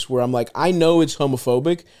about this where I'm like, I know it's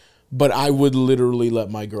homophobic, but I would literally let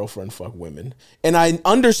my girlfriend fuck women. And I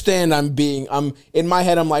understand I'm in my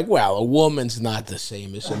head, I'm like, well, a woman's not the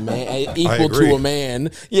same as a man, equal to a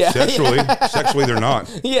man. Yeah. Sexually, they're not.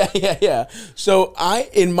 Yeah. So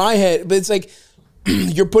in my head, but it's like,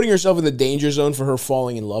 you're putting yourself in the danger zone for her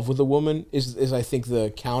falling in love with a woman is I think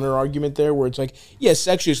the counter argument there, where it's like, yeah,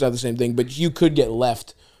 sexually it's not the same thing, but you could get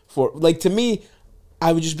left for, like, to me,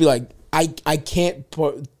 I would just be like, I can't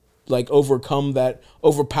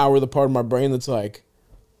overpower the part of my brain that's like,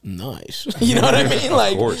 nice. You know what I mean?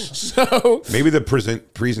 Like, of course. So maybe the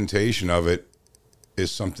presentation of it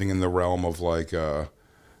is something in the realm of like,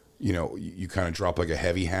 you kind of drop like a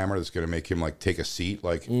heavy hammer that's going to make him like take a seat.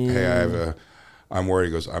 Like, hey, I'm worried.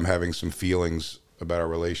 He goes, I'm having some feelings about our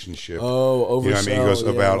relationship. Oh, oversell. You know what I mean?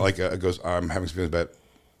 He goes I'm having some feelings about,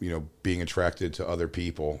 being attracted to other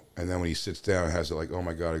people. And then when he sits down and has it like, oh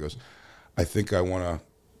my God, he goes, I think I want to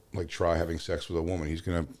like try having sex with a woman. He's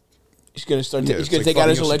gonna start. He's gonna take out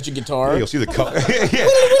his electric guitar. Yeah, you'll see the color. You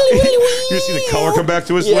see the color come back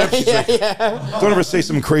to his lips. Don't ever say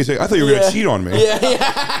something crazy. I thought you were gonna cheat on me.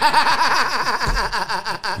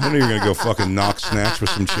 I knew you were gonna go fucking knock snatch with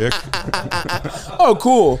some chick. Oh,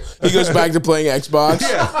 cool. He goes back to playing Xbox.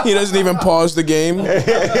 Yeah. He doesn't even pause the game.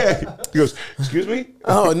 He goes, excuse me?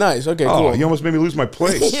 Oh, nice. Okay, cool. You almost made me lose my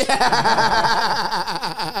place. Yeah.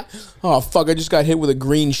 Oh, fuck. I just got hit with a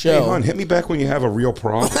green shell. Hey, hon, hit me back when you have a real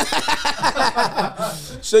problem.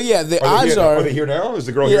 So, yeah, the odds are... Are they here now? Is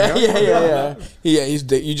the girl here now? Yeah.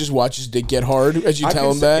 You just watch his dick get hard as you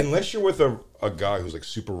tell him that. Unless you're with a guy who's like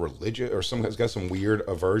super religious or someone has got some weird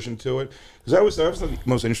aversion to it. Because that was the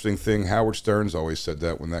most interesting thing. Howard Stern's always said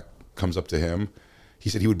that when that comes up to him. He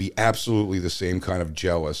said he would be absolutely the same kind of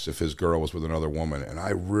jealous if his girl was with another woman. And I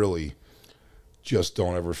really just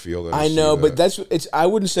don't ever feel that. I know, but I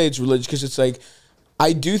wouldn't say it's religious because it's like,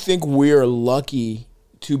 I do think we're lucky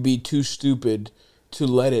to be too stupid to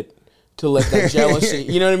let that jealousy,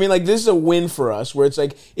 you know what I mean? Like, this is a win for us where it's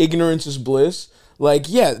like ignorance is bliss. Like,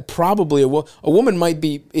 yeah, probably a woman might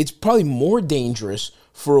be, it's probably more dangerous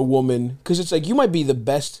for a woman because it's like you might be the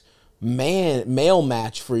best male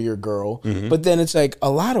match for your girl, but then it's like a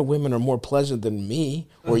lot of women are more pleasant than me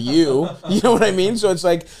or you. You know what I mean? So it's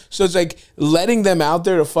like letting them out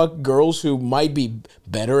there to fuck girls who might be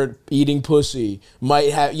better at eating pussy,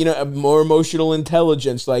 might have more emotional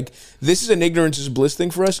intelligence. Like, this is an ignorance is bliss thing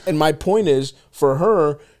for us. And my point is, for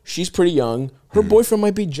her, she's pretty young. Her boyfriend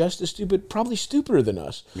might be just as stupid, probably stupider than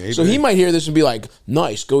us. Maybe. So he might hear this and be like,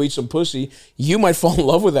 nice, go eat some pussy. You might fall in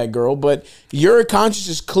love with that girl, but your conscience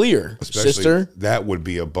is clear, sister. That would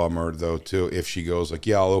be a bummer, though, too, if she goes like,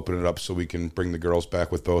 yeah, I'll open it up so we can bring the girls back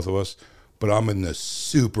with both of us. But I'm in the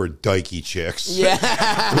super dykey chicks. Yeah.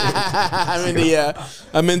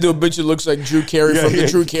 I'm into a bitch that looks like Drew Carey from the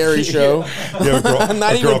Drew Carey show. Yeah,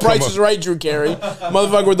 not even Price is Right, Drew Carey.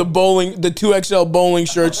 Motherfucker with the 2XL bowling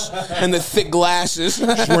shirts and the thick glasses.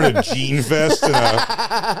 She's wearing a jean vest and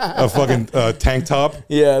a fucking tank top.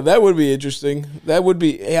 Yeah, that would be interesting. That would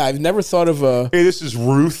be, I've never thought of a... Hey, this is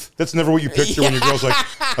Ruth. That's never what you picture when your girl's like,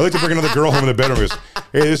 I'd like to bring another girl home in the bedroom. He goes,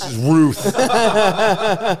 Hey, this is Ruth.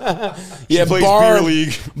 Yeah, plays beer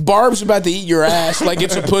league. Barb's about to eat your ass like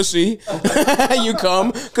it's a pussy. You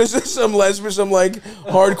come because there's some lesbian, some like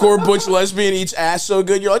hardcore butch lesbian eats ass so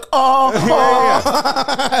good. You're like, oh.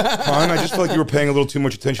 Hon, I just felt like you were paying a little too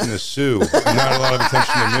much attention to Sue, and not a lot of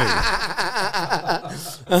attention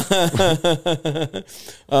to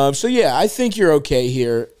me. So yeah, I think you're okay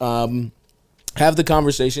here. Have the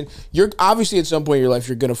conversation. You're obviously at some point in your life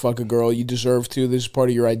you're gonna fuck a girl. You deserve to. This is part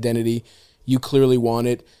of your identity. You clearly want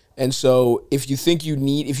it. And so if you think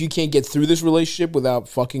if you can't get through this relationship without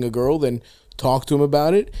fucking a girl, then talk to him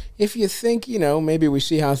about it. If you think, maybe we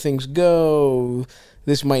see how things go,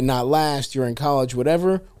 this might not last, you're in college,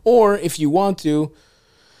 whatever. Or if you want to,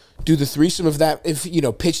 do the threesome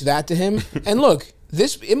pitch that to him. And look,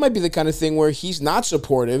 it might be the kind of thing where he's not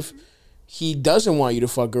supportive. He doesn't want you to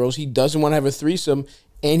fuck girls. He doesn't want to have a threesome.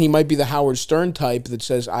 And he might be the Howard Stern type that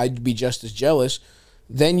says, I'd be just as jealous.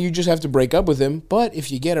 Then you just have to break up with him. But if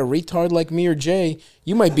you get a retard like me or Jay,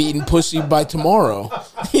 you might be eating pussy by tomorrow.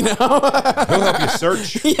 He'll help you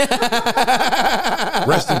search. Yeah.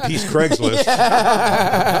 Rest in peace, Craigslist.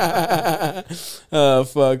 Yeah. Oh,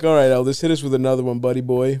 fuck. All right, Elvis, hit us with another one, buddy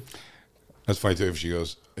boy. That's funny, too, if he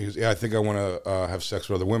goes, yeah, I think I want to have sex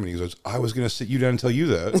with other women. He goes, I was going to sit you down and tell you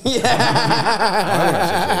that.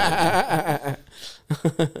 Yeah.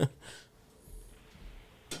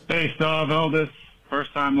 Hey, Stav, Elvis.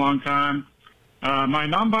 First time, long time. My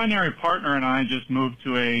non-binary partner and I just moved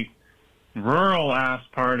to a rural-ass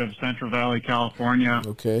part of Central Valley, California.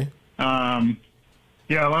 Okay. Yeah,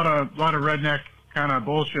 a lot of redneck kind of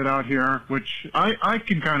bullshit out here, which I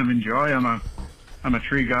can kind of enjoy. I'm a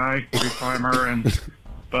tree guy, tree climber,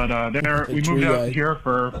 but we moved out here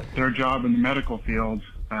for their job in the medical field,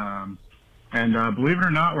 and believe it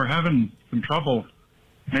or not, we're having some trouble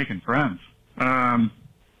making friends.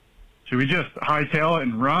 Should we just hightail it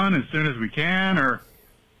and run as soon as we can, or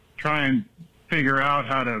try and figure out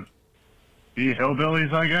how to be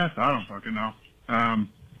hillbillies, I guess? I don't fucking know.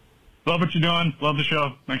 Love what you're doing. Love the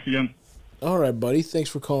show. Thanks again. All right, buddy. Thanks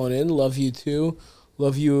for calling in. Love you, too.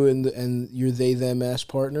 Love you and your they-them-ass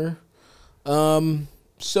partner.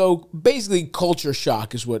 So basically, culture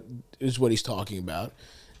shock is what he's talking about.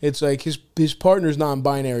 It's like his partner's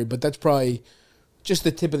non-binary, but that's probably just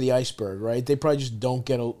the tip of the iceberg, right? They probably just don't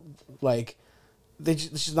get it's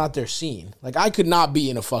just not their scene. Like, I could not be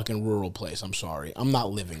in a fucking rural place. I'm sorry. I'm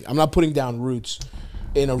not putting down roots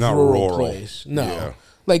in a rural place. No. Yeah.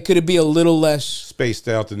 Like, could it be a little less spaced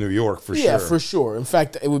out to New York for sure? Yeah, for sure. In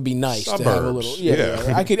fact, it would be nice Suburbs. To have a little.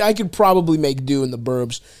 Yeah. I could probably make do in the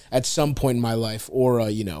burbs at some point in my life, or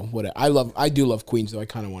whatever. I do love Queens, though. I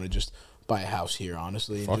kind of want to just buy a house here,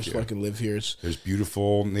 honestly, and just fucking live here. There's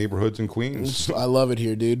beautiful neighborhoods in Queens. I love it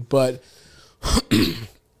here, dude. But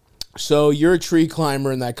so you're a tree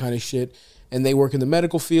climber and that kind of shit. And they work in the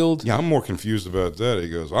medical field. Yeah, I'm more confused about that. He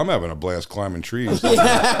goes, I'm having a blast climbing trees. Like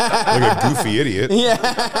a goofy idiot. Yeah.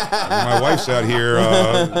 My wife's out here,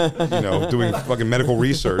 doing fucking medical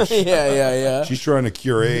research. Yeah. She's trying to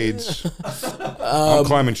cure AIDS. I'm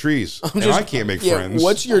climbing trees. I can't make friends.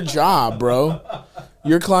 What's your job, bro?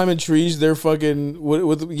 You're climbing trees. They're fucking,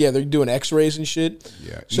 they're doing x-rays and shit.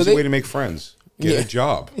 Yeah, easy way to make friends. Get a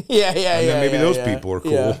job. Yeah. And then maybe those people are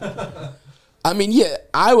cool. Yeah. I mean, yeah,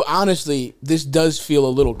 I honestly, this does feel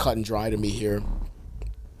a little cut and dry to me here.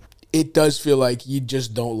 It does feel like you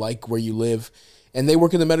just don't like where you live. And they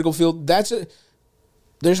work in the medical field.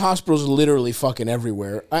 There's hospitals literally fucking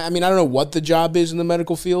everywhere. I mean, I don't know what the job is in the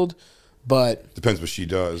medical field, but... Depends what she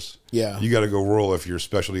does. Yeah. You got to go rural if your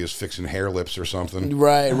specialty is fixing hair lips or something.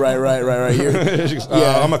 Right. I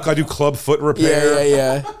do club foot repair.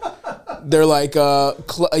 Yeah. They're like,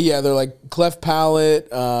 they're like cleft palate,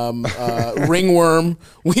 ringworm.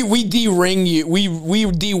 We de-ring you. We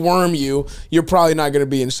deworm you. You're probably not going to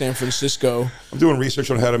be in San Francisco. I'm doing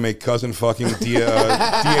research on how to make cousin fucking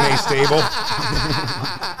DNA stable.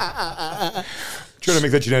 Trying to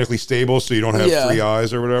make that genetically stable so you don't have 3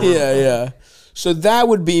 eyes or whatever. Yeah. So that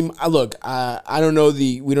would be, look, we don't know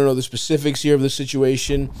the specifics here of the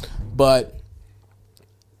situation, but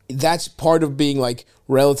that's part of being like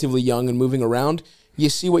relatively young and moving around. You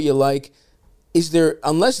see what you like.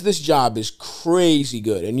 Unless this job is crazy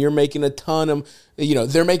good and you're making a ton of,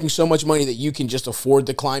 they're making so much money that you can just afford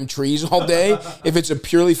to climb trees all day. If it's a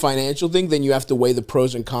purely financial thing, then you have to weigh the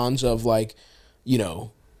pros and cons of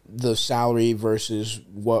the salary versus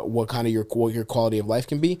what kind of your quality of life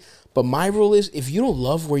can be. But my rule is, if you don't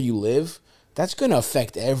love where you live, that's going to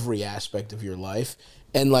affect every aspect of your life.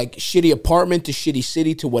 And like shitty apartment to shitty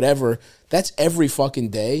city to whatever, that's every fucking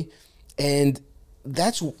day. And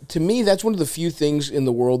to me, that's one of the few things in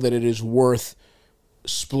the world that it is worth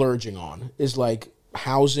splurging on is like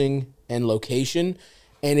housing and location.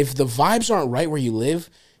 And if the vibes aren't right where you live,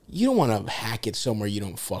 you don't want to hack it somewhere you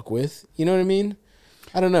don't fuck with. You know what I mean?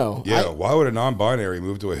 I don't know. Yeah, why would a non-binary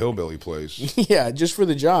move to a hillbilly place? Yeah, just for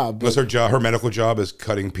the job. Unless her medical job is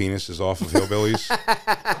cutting penises off of hillbillies.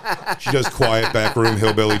 She does quiet backroom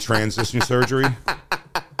hillbilly transition surgery.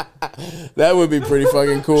 That would be pretty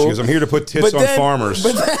fucking cool. She goes, I'm here to put tits on farmers.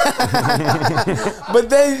 But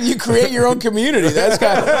then you create your own community.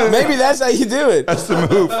 Maybe that's how you do it. That's the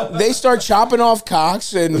move. They start chopping off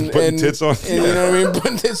cocks and putting tits on. And, you know what I mean?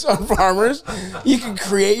 Putting tits on farmers. You can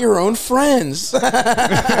create your own friends. You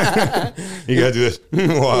gotta do this.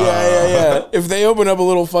 Wow. Yeah. If they open up a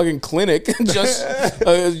little fucking clinic,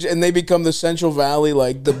 and they become the Central Valley,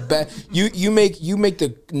 like the best. You make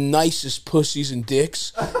the nicest pussies and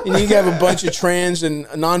dicks. And you have a bunch of trans and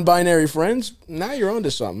non-binary friends. Now you're onto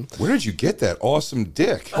something. Where did you get that awesome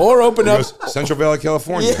dick? Or open up Central Valley,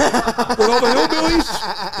 California. Yeah. With all the hillbillies.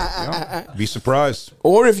 Yeah, be surprised.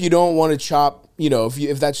 Or if you don't want to chop,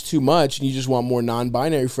 if that's too much and you just want more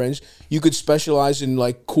non-binary friends, you could specialize in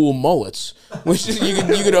like cool mullets. Which is,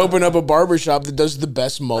 you could open up a barbershop that does the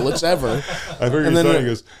best mullets ever. I heard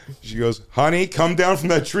your son. She goes, honey, come down from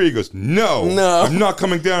that tree. He goes, no, I'm not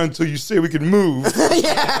coming down until you say we can move.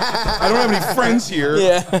 Yeah. I don't have any friends here.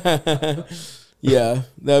 Yeah. Yeah,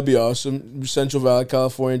 that'd be awesome. Central Valley,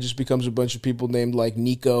 California just becomes a bunch of people named like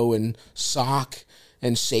Nico and Sock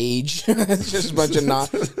and Sage. It's just a bunch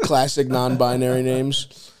of classic non-binary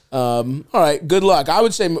names. All right, good luck. I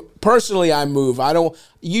would say personally, I move.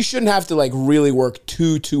 You shouldn't have to like really work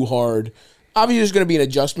too hard. Obviously, there's going to be an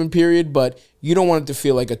adjustment period, but you don't want it to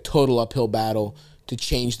feel like a total uphill battle to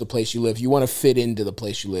change the place you live. You want to fit into the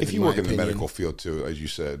place you live. If you work in the medical field too, as you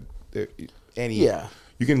said,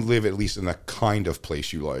 you can live at least in the kind of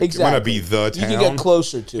place you like. Exactly. It might not be the town. You can get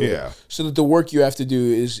closer to it. So that the work you have to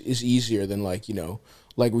do is easier than like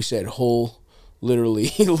we said, literally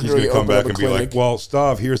He's going to come back and be like, well,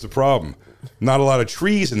 Stav, here's the problem. Not a lot of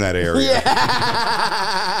trees in that area.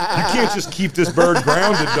 Yeah. You can't just keep this bird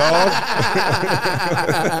grounded, dog.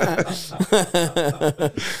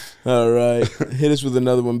 All right. Hit us with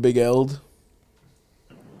another one, Big Eld.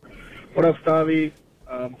 What up, Stavi?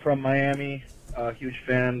 I'm from Miami. Huge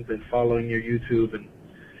fan. Been following your YouTube and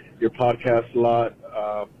your podcast a lot.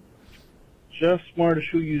 Just wanted to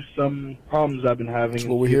show you some problems I've been having. That's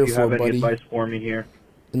what we're here for, buddy. Any advice for me here?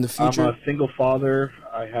 In the future? I'm a single father.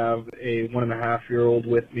 I have a 1.5-year-old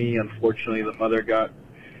with me. Unfortunately, the mother got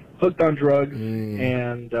hooked on drugs,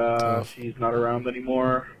 and she's not around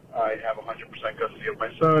anymore. I have 100% custody of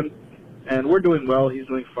my son, and we're doing well. He's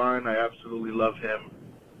doing fine. I absolutely love him.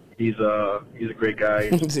 He's a great guy.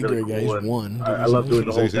 He's a great guy. He's one. I love doing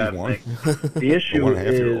the whole dad thing. The issue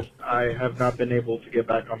is I have not been able to get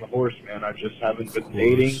back on the horse, man. I just haven't been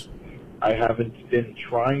dating. I haven't been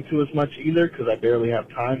trying to as much either because I barely have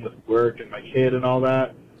time with work and my kid and all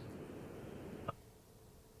that.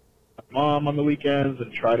 Mom on the weekends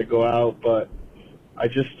and try to go out, but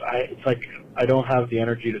it's like I don't have the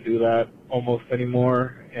energy to do that almost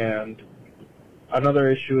anymore. And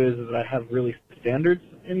another issue is that I have really standards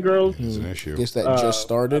in girls. It's an issue. Guess that just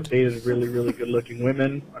started. I've dated really, really good-looking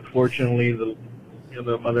women. Unfortunately, the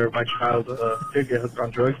mother of my child did get hooked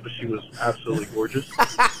on drugs, but she was absolutely gorgeous.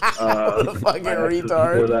 The fucking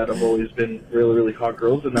retard. Before that, I've always been really, really hot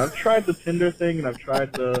girls, and I've tried the Tinder thing, and I've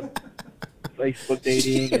tried the Facebook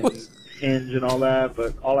dating and Hinge and all that,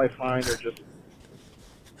 but all I find are just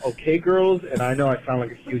okay girls, and I know I sound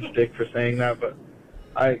like a huge dick for saying that, but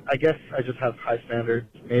I guess I just have high standards.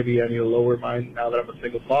 Maybe I need to lower mine now that I'm a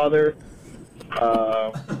single father.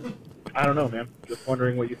 I don't know, man. Just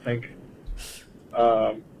wondering what you think.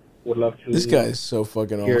 Would love to. This guy's so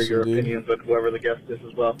fucking awesome, hear your opinions on whoever the guest is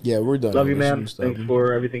as well. Yeah, we're done. Love you, man. Thanks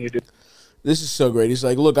for everything you do. This is so great. He's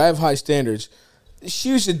like, look, I have high standards.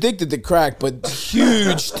 She was addicted to crack, but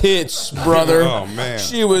huge tits, brother. Oh, man.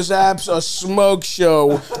 She was a smoke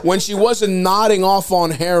show. When she wasn't nodding off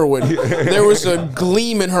on heroin, there was a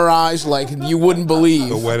gleam in her eyes like you wouldn't believe.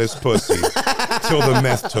 The wettest pussy. Till the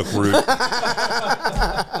meth took root.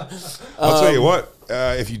 I'll tell you what.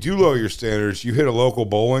 If you do lower your standards, you hit a local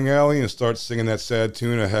bowling alley and start singing that sad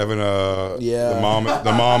tune of having the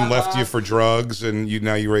mom left you for drugs and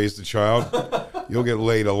now you raised the child. You'll get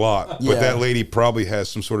laid a lot. Yeah. But that lady probably has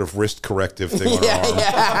some sort of wrist corrective thing on her arm.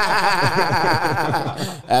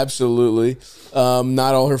 Yeah. Absolutely.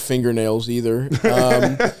 Not all her fingernails either.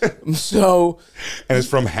 And it's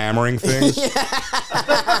from hammering things. Yeah,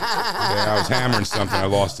 I was hammering something. I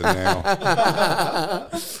lost it now.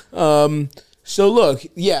 So look,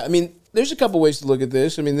 yeah, I mean, there's a couple ways to look at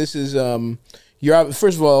this. I mean, this is,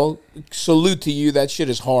 First of all, salute to you. That shit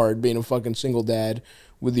is hard, being a fucking single dad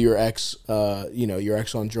with your ex, your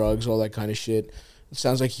ex on drugs, all that kind of shit. It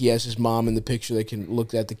sounds like he has his mom in the picture that can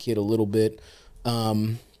look at the kid a little bit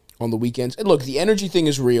on the weekends. And look, the energy thing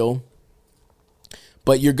is real,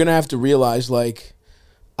 but you're going to have to realize, like,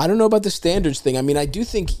 I don't know about the standards thing. I mean, I do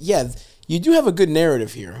think, you do have a good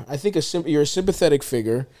narrative here. I think you're a sympathetic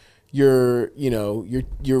figure. You're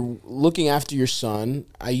looking after your son.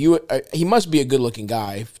 He must be a good-looking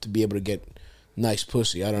guy to be able to get nice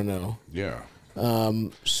pussy. I don't know. Yeah.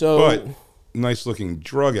 But nice-looking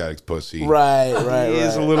drug addict pussy. Right. He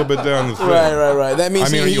is a little bit down the thing. Right. That means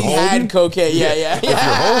he had cocaine. Yeah. If you're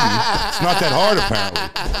holding, it's not that hard, apparently.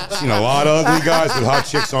 I've seen a lot of ugly guys with hot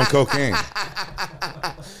chicks on cocaine.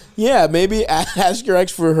 Yeah, maybe ask your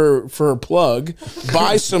ex for her plug,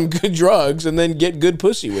 buy some good drugs, and then get good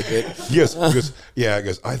pussy with it. Yes,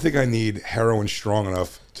 because I think I need heroin strong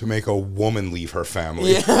enough to make a woman leave her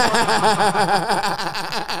family. Yeah.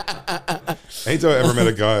 Anytime I ever met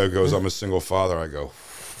a guy who goes, "I'm a single father," I go,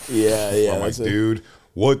 "Yeah." I'm like, dude,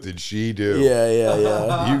 what did she do?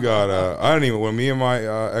 Yeah. You got I don't even. When me and my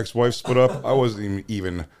ex-wife split up, I wasn't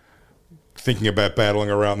even thinking about battling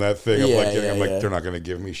around that thing. I'm like, they're not going to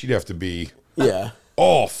give me. She'd have to be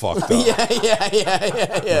all fucked up.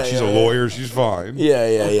 Yeah. She's a lawyer. She's fine.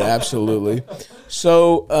 Yeah, absolutely.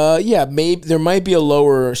 So, maybe there might be a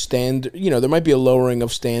lower standard. There might be a lowering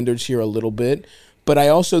of standards here a little bit. But I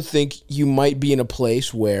also think you might be in a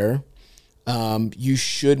place where you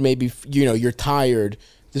should maybe, you're tired.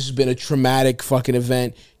 This has been a traumatic fucking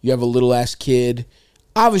event. You have a little ass kid.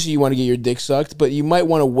 Obviously, you want to get your dick sucked, but you might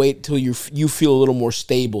want to wait till you feel a little more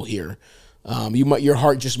stable here. Your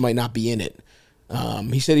heart just might not be in it.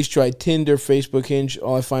 He said he's tried Tinder, Facebook, Hinge.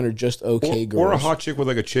 All I find are just okay girls. Or a hot chick with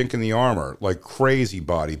like a chink in the armor, like crazy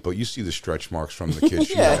body, but you see the stretch marks from the kid.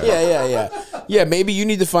 Yeah, maybe you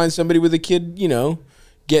need to find somebody with a kid.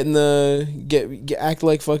 Act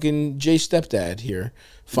like fucking Jay's stepdad here.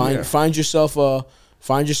 Find yourself a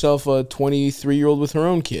 23-year-old with her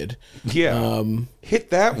own kid. Yeah. Hit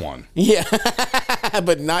that one. Yeah.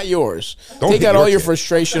 But not yours. Take out all your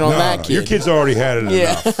frustration on that kid. Your kid's already had it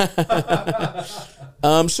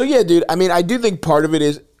enough. So, yeah, dude, I mean, I do think part of it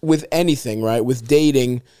is with anything, right? With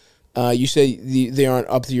dating, you say they aren't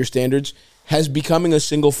up to your standards. Has becoming a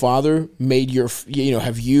single father made were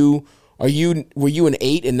you an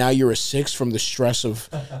 8 and now you're a 6 from the stress of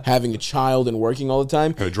having a child and working all the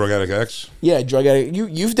time? A drug addict ex? Yeah, drug addict.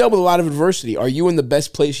 You've dealt with a lot of adversity. Are you in the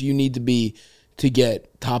best place you need to be to get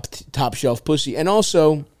top shelf pussy? And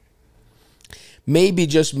also, maybe,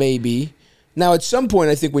 just maybe, now at some point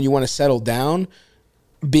I think when you want to settle down,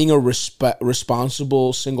 being a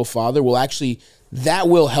responsible single father will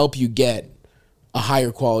help you get a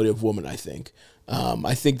higher quality of woman, I think.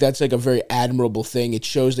 I think that's like a very admirable thing. It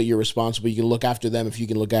shows that you're responsible. You can look after them if you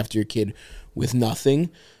can look after your kid with nothing,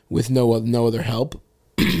 with no other help.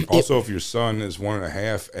 Also, if your son is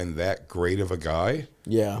 1.5 and that great of a guy,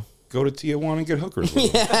 go to Tijuana and get hookers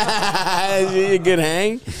with him. Is he a good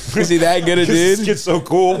hang? Is he that good a dude? This kid's so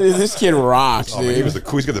cool. This kid rocks, dude. Man,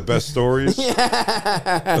 he's got the best stories.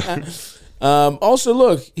 Also,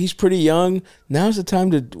 look, he's pretty young. Now's the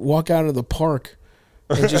time to walk out of the park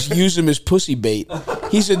and just use him as pussy bait.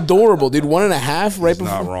 He's adorable, dude. 1.5, right? He's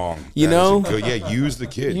not wrong. Use the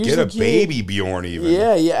kid. Get a baby Bjorn even.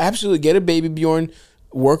 Yeah, absolutely. Get a baby Bjorn.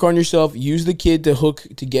 Work on yourself. Use the kid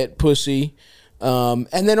to get pussy. And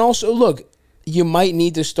then also, look, you might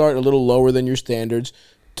need to start a little lower than your standards.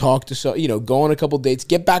 Talk to go on a couple dates.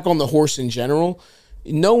 Get back on the horse in general.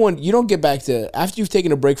 You don't get back to, after you've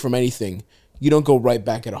taken a break from anything, you don't go right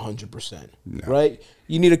back at 100%, right?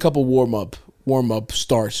 You need a couple warm up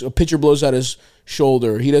starts. A pitcher blows out his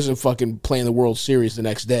shoulder. He doesn't fucking play in the World Series the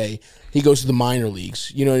next day. He goes to the minor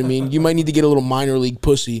leagues. You know what I mean? You might need to get a little minor league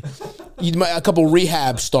pussy. A couple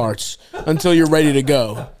rehab starts until you're ready to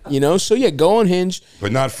go. So yeah, go on Hinge.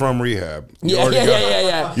 But not from rehab.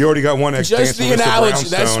 Yeah. You already got one Just the analogy.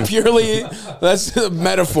 That's a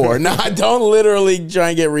metaphor. No, don't literally try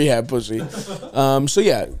and get rehab pussy. So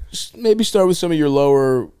yeah, maybe start with some of your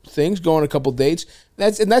lower things. Go on a couple dates.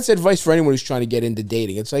 That's advice for anyone who's trying to get into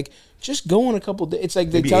dating. It's like, just go on a couple dates. It's like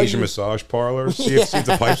they tell Asian massage parlor. See if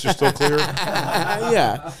the pipes are still clear.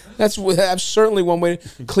 Yeah, that's certainly one way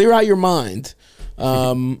to clear out your mind.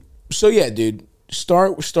 So yeah, dude,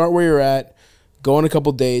 start where you're at. Go on a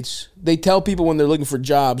couple dates. They tell people when they're looking for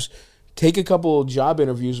jobs, take a couple job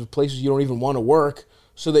interviews with places you don't even want to work,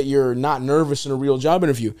 so that you're not nervous in a real job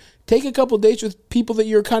interview. Take a couple dates with people that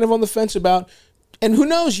you're kind of on the fence about, and who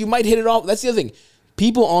knows, you might hit it off. That's the other thing.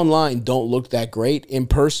 People online don't look that great. In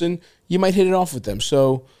person, you might hit it off with them.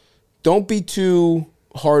 So don't be too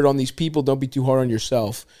hard on these people. Don't be too hard on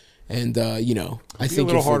yourself. And, you know, I think be a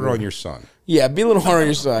little harder on your son. Yeah, be a little harder on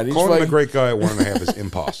your son. Calling him a great guy at 1.5 is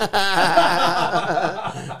impossible.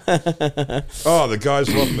 Oh, the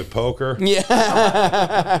guys love him at poker. Yeah.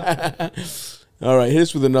 All right, hit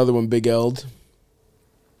us with another one, Big Eld.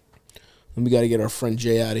 And we got to get our friend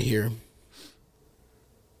Jay out of here.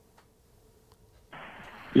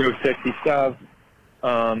 Yo, sexy stuff.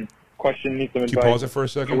 Question, need some advice. Can you pause it for a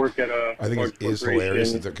second? I work at a I think it is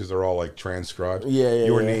hilarious because they're all like transcribed. Yeah.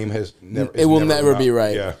 Your name has never. It will never be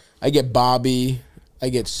right. Yeah. I get Bobby. I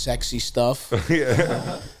get sexy stuff.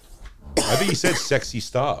 Yeah. I think he said sexy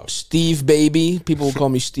stuff. Steve, baby. People will call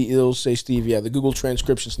me Steve. They'll say Steve. Yeah, the Google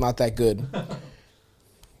transcription's not that good.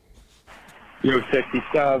 Yo, sexy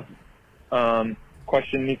stuff.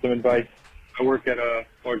 Question, need some advice. I work at a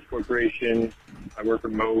large corporation. I work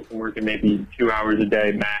remote. I'm working maybe 2 hours a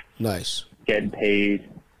day max. Nice. Getting paid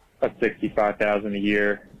about $65,000 a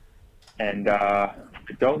year, and I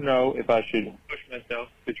don't know if I should push myself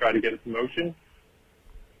to try to get a promotion.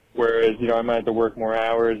 Whereas, you know, I might have to work more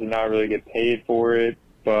hours and not really get paid for it,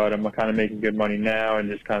 but I'm kind of making good money now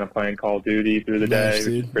and just kind of playing Call of Duty through the day, which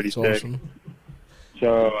is pretty sick. Awesome.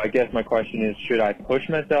 So I guess my question is, should I push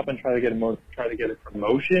myself and try to get a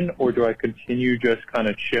promotion, or do I continue just kind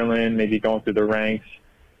of chilling, maybe going through the ranks,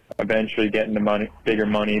 eventually getting the bigger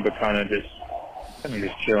money, but kind of just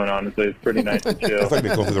chilling? Honestly, it's pretty nice to chill. I thought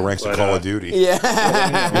they'd go through the ranks of Call of Duty. Yeah.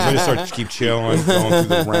 I just start to keep chilling, going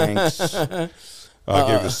through the ranks.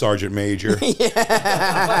 Give the sergeant major. Yeah.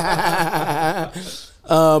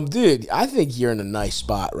 Dude, I think you're in a nice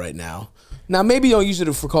spot right now. Now, maybe don't use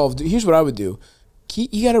it for Call of Duty. Here's what I would do.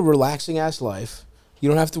 You got a relaxing-ass life. You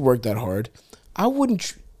don't have to work that hard. I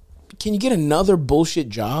wouldn't... Can you get another bullshit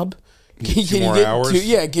job? Can you get hours?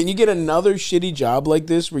 Can you get another shitty job like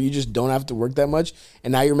this where you just don't have to work that much,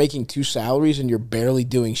 and now you're making 2 salaries and you're barely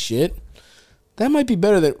doing shit? That might be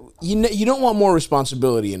better than... You don't want more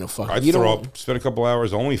responsibility in a fucking... I'd spend a couple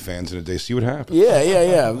hours OnlyFans in a day, see what happens. Yeah.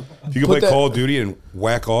 If you can play Call of Duty and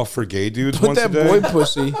whack off for gay dudes once a day.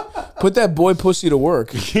 Put that boy pussy to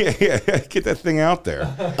work. Yeah, get that thing out there.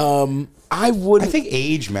 I think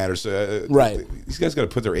age matters. Right. These guys got to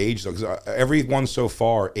put their age, though, because everyone so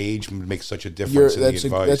far, age makes such a difference in the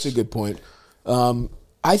advice. That's a good point.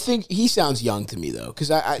 I think he sounds young to me, though, because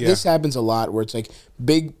this happens a lot where it's like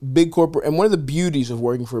big corporate. And one of the beauties of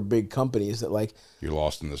working for a big company is that, like, you're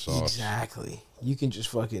lost in the sauce. Exactly. You can just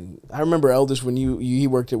fucking. I remember Eldest when he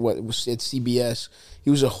worked at at CBS.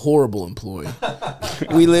 He was a horrible employee.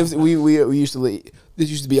 We used to live.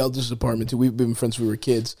 This used to be Eldest's apartment too. We've been friends since we were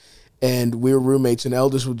kids. And we were roommates, and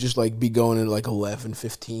Eldest would just, like, be going at, like, 11,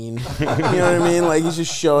 15. You know what I mean? Like, he's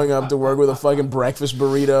just showing up to work with a fucking breakfast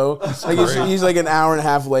burrito. Like, he's like an hour and a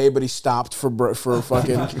half late, but he stopped for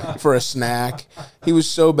a snack. He was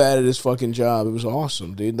so bad at his fucking job. It was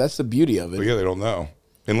awesome, dude. That's the beauty of it. But, yeah, they don't know.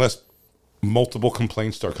 Unless multiple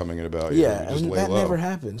complaints start coming in about you. Yeah, that never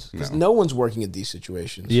happens. Because no one's working at these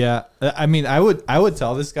situations. Yeah. I mean, I would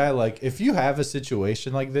tell this guy, like, if you have a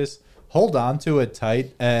situation like this, hold on to it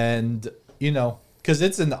tight, and, you know, because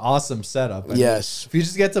it's an awesome setup. Yes. If you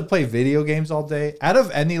just get to play video games all day, out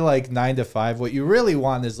of any, like, 9 to 5, what you really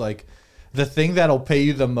want is, like, the thing that'll pay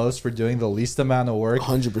you the most for doing the least amount of work.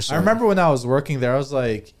 100%. I remember when I was working there, I was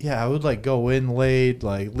like, I would, like, go in late,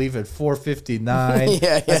 like, leave at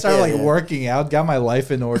 4:59. I started working out, got my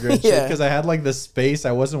life in order and shit, because I had, like, the space.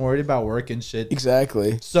 I wasn't worried about work and shit.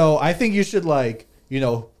 Exactly. So I think you should, like, you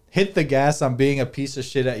know, hit the gas on being a piece of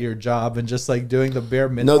shit at your job and just, like, doing the bare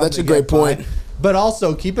minimum. No, that's a great point. But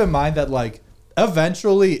also keep in mind that, like,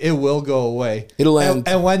 eventually it will go away. It'll end.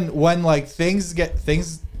 And when like things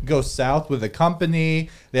go south with a company,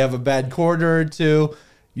 they have a bad quarter or two,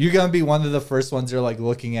 you're gonna be one of the first ones they're, like,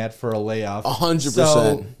 looking at for a layoff. 100%.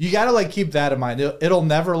 So you gotta, like, keep that in mind. It'll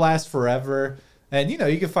never last forever. And, you know,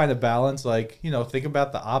 you can find a balance, like, you know, think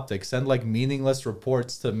about the optics. Send, like, meaningless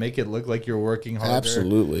reports to make it look like you're working harder.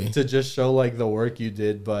 Absolutely. To just show, like, the work you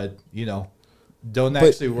did, but, you know, don't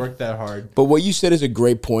actually work that hard. But what you said is a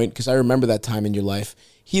great point, because I remember that time in your life.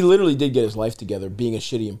 He literally did get his life together being a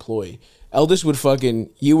shitty employee. Eldest would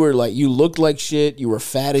you looked like shit, you were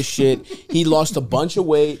fat as shit. He lost a bunch of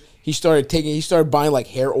weight. He started buying, like,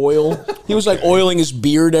 hair oil. He was, like, oiling his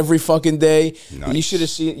beard every fucking day. Nice. You should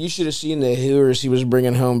have seen the hairs he was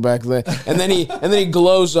bringing home back then. And then he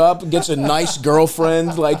glows up, gets a nice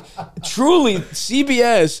girlfriend. Like, truly,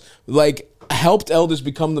 CBS, like, helped Eldest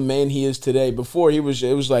become the man he is today. Before, it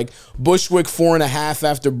was like Bushwick 4.5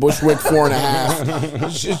 after Bushwick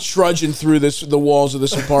 4.5, just trudging through the walls of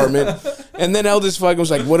this apartment. And then Eldest fucking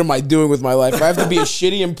was like, what am I doing with my life? I have to be a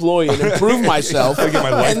shitty employee and improve myself. I get my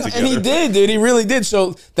life together. And he did, dude. He really did.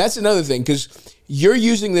 So that's another thing, because you're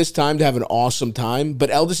using this time to have an awesome time, but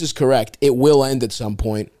Eldest is correct. It will end at some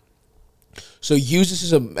point. So use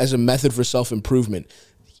this as a method for self-improvement.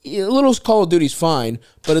 A little Call of Duty's fine,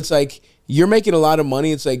 but it's like, you're making a lot of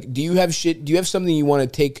money. It's like, do you have something you want to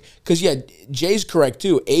take? Because, yeah, Jay's correct,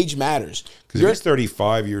 too. Age matters. Because if you're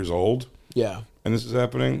 35 years old, yeah, and this is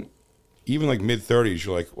happening, even like mid-30s,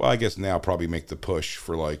 you're like, well, I guess now probably make the push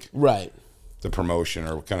for like the promotion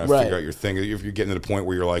or kind of figure out your thing. If you're getting to the point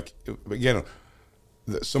where you're like, again,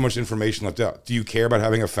 so much information left out. Do you care about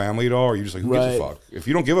having a family at all? Or are you just like, who gives a fuck? If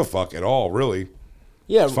you don't give a fuck at all, really,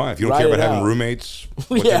 it's fine. If you don't care about having roommates,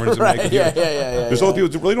 what difference does it make? There's other people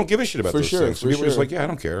who really don't give a shit about those things. So people are just like, yeah, I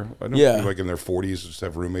don't care. I don't like in their 40s just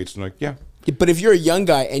have roommates and like, yeah. But if you're a young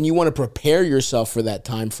guy and you want to prepare yourself for that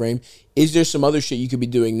time frame, is there some other shit you could be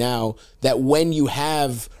doing now that when you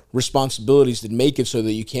have responsibilities that make it so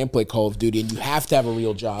that you can't play Call of Duty and you have to have a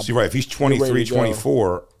real job? See, right, if he's 23,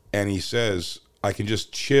 24 and he says, I can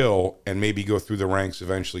just chill and maybe go through the ranks,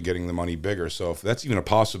 eventually getting the money bigger. So if that's even a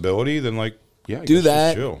possibility, then like, yeah, do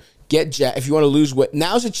that. Chill. Get jacked. If you want to lose weight,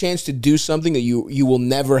 now's a chance to do something that you will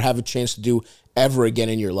never have a chance to do ever again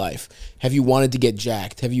in your life. Have you wanted to get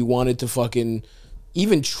jacked? Have you wanted to fucking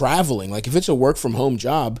even traveling? Like if it's a work from home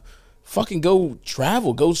job, fucking go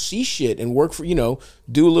travel, go see shit and work for,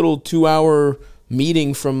 do a little 2-hour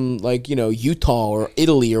meeting from like, Utah or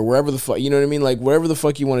Italy or wherever the fuck, you know what I mean? Like wherever the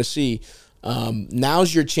fuck you want to see.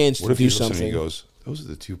 Now's your chance to do something. He goes, those are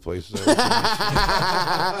the two places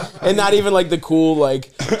I and not even like the cool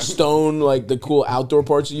like stone, like the cool outdoor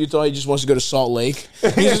parts of Utah. He just wants to go to Salt Lake.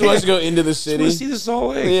 He just wants to go into the city. He wants to see the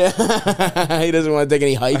Salt Lake. Yeah. He doesn't want to take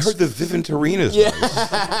any hikes. I heard the Vivint Arena's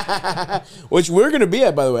nice. Which we're gonna be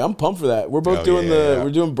at, by the way. I'm pumped for that. We're both doing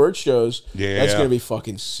we're doing bird shows. Yeah. That's gonna be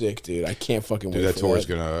fucking sick, dude. I can't fucking wait. That tour is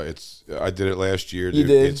I did it last year, dude. You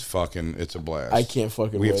did? It's a blast. I can't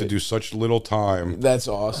fucking wait. We have to do such little time. That's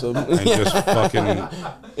awesome. And just fucking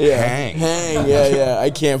hang. Yeah. I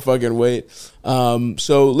can't fucking wait.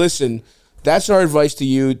 So listen, that's our advice to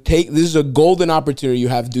you. This is a golden opportunity you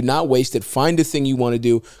have. Do not waste it. Find a thing you want to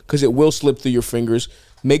do because it will slip through your fingers.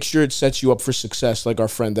 Make sure it sets you up for success, like our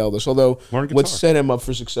friend Eldest. Although what set him up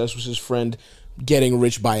for success was his friend getting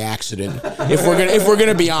rich by accident. If we're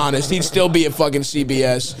gonna be honest, he'd still be at fucking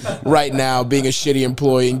CBS right now, being a shitty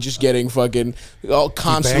employee and just getting fucking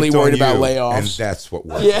constantly worried about layoffs. And that's what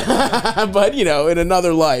works. Yeah, but in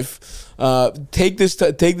another life, take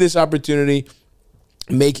this opportunity.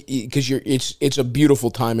 Because it's a beautiful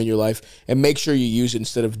time in your life, and make sure you use it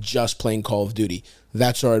instead of just playing Call of Duty.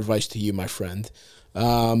 That's our advice to you, my friend.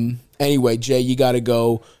 Anyway, Jay, you got to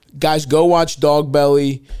go, guys. Go watch Dog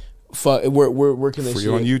Belly. Where can they see it? Free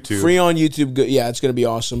on YouTube. Free on YouTube. Yeah, it's gonna be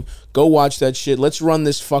awesome. Go watch that shit. Let's run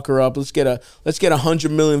this fucker up. Let's get 100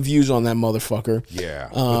 million views on that motherfucker. Yeah.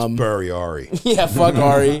 Let's bury Ari. Yeah, fuck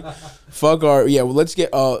Ari. Fuck Ari. Yeah, well, let's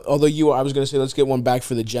get. Although I was gonna say let's get one back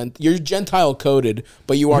for the You're Gentile coded,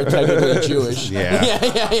 but you are technically Jewish. Yeah.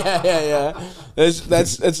 Yeah.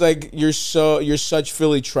 It's like you're such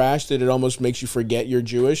Philly trash that it almost makes you forget you're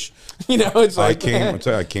Jewish. It's like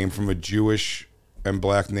I came from a Jewish and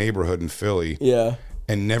black neighborhood in Philly,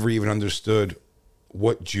 and never even understood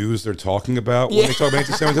what Jews they're talking about when they talk about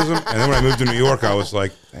anti-Semitism. And then when I moved to New York, I was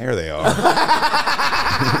like, there they are.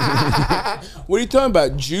 What are you talking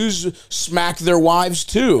about? Jews smack their wives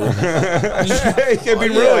too.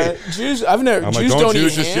 Really? Jews. I've never. I'm Jews like, don't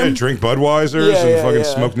Jews eat just ham? drink Budweisers and fucking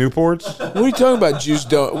smoke Newports. What are you talking about? Jews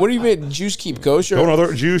don't. What do you mean? Jews keep kosher? Don't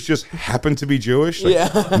other Jews just happen to be Jewish?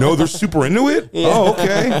 Like, no, they're super into it. Yeah. Oh,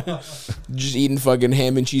 okay. Just eating fucking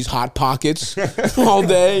ham and cheese hot pockets all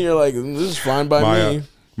day. You're like, this is fine by me.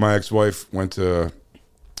 My ex-wife went to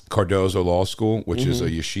Cardozo Law School, which is a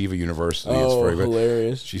yeshiva university. Oh, it's very good.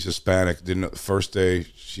 Hilarious. She's Hispanic. First day,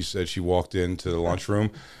 she said she walked into the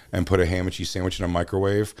lunchroom and put a ham and cheese sandwich in a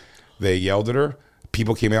microwave. They yelled at her.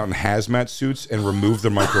 People came out in hazmat suits and removed the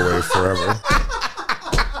microwave forever.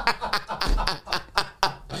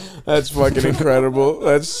 That's fucking incredible.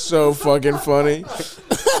 That's so fucking funny.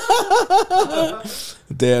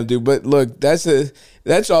 Damn, dude. But look, that's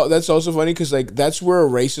also funny because like that's where a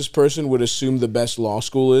racist person would assume the best law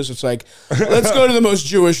school is. It's like, let's go to the most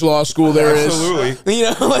Jewish law school there is. Absolutely.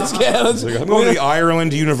 Let's I'm going to the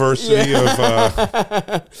Ireland University of.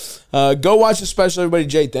 Go watch the special, everybody.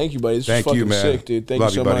 Jay, thank you, buddy. This was fucking sick, dude. Thank you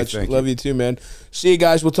so much. Love you too, man. See you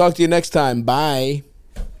guys. We'll talk to you next time. Bye.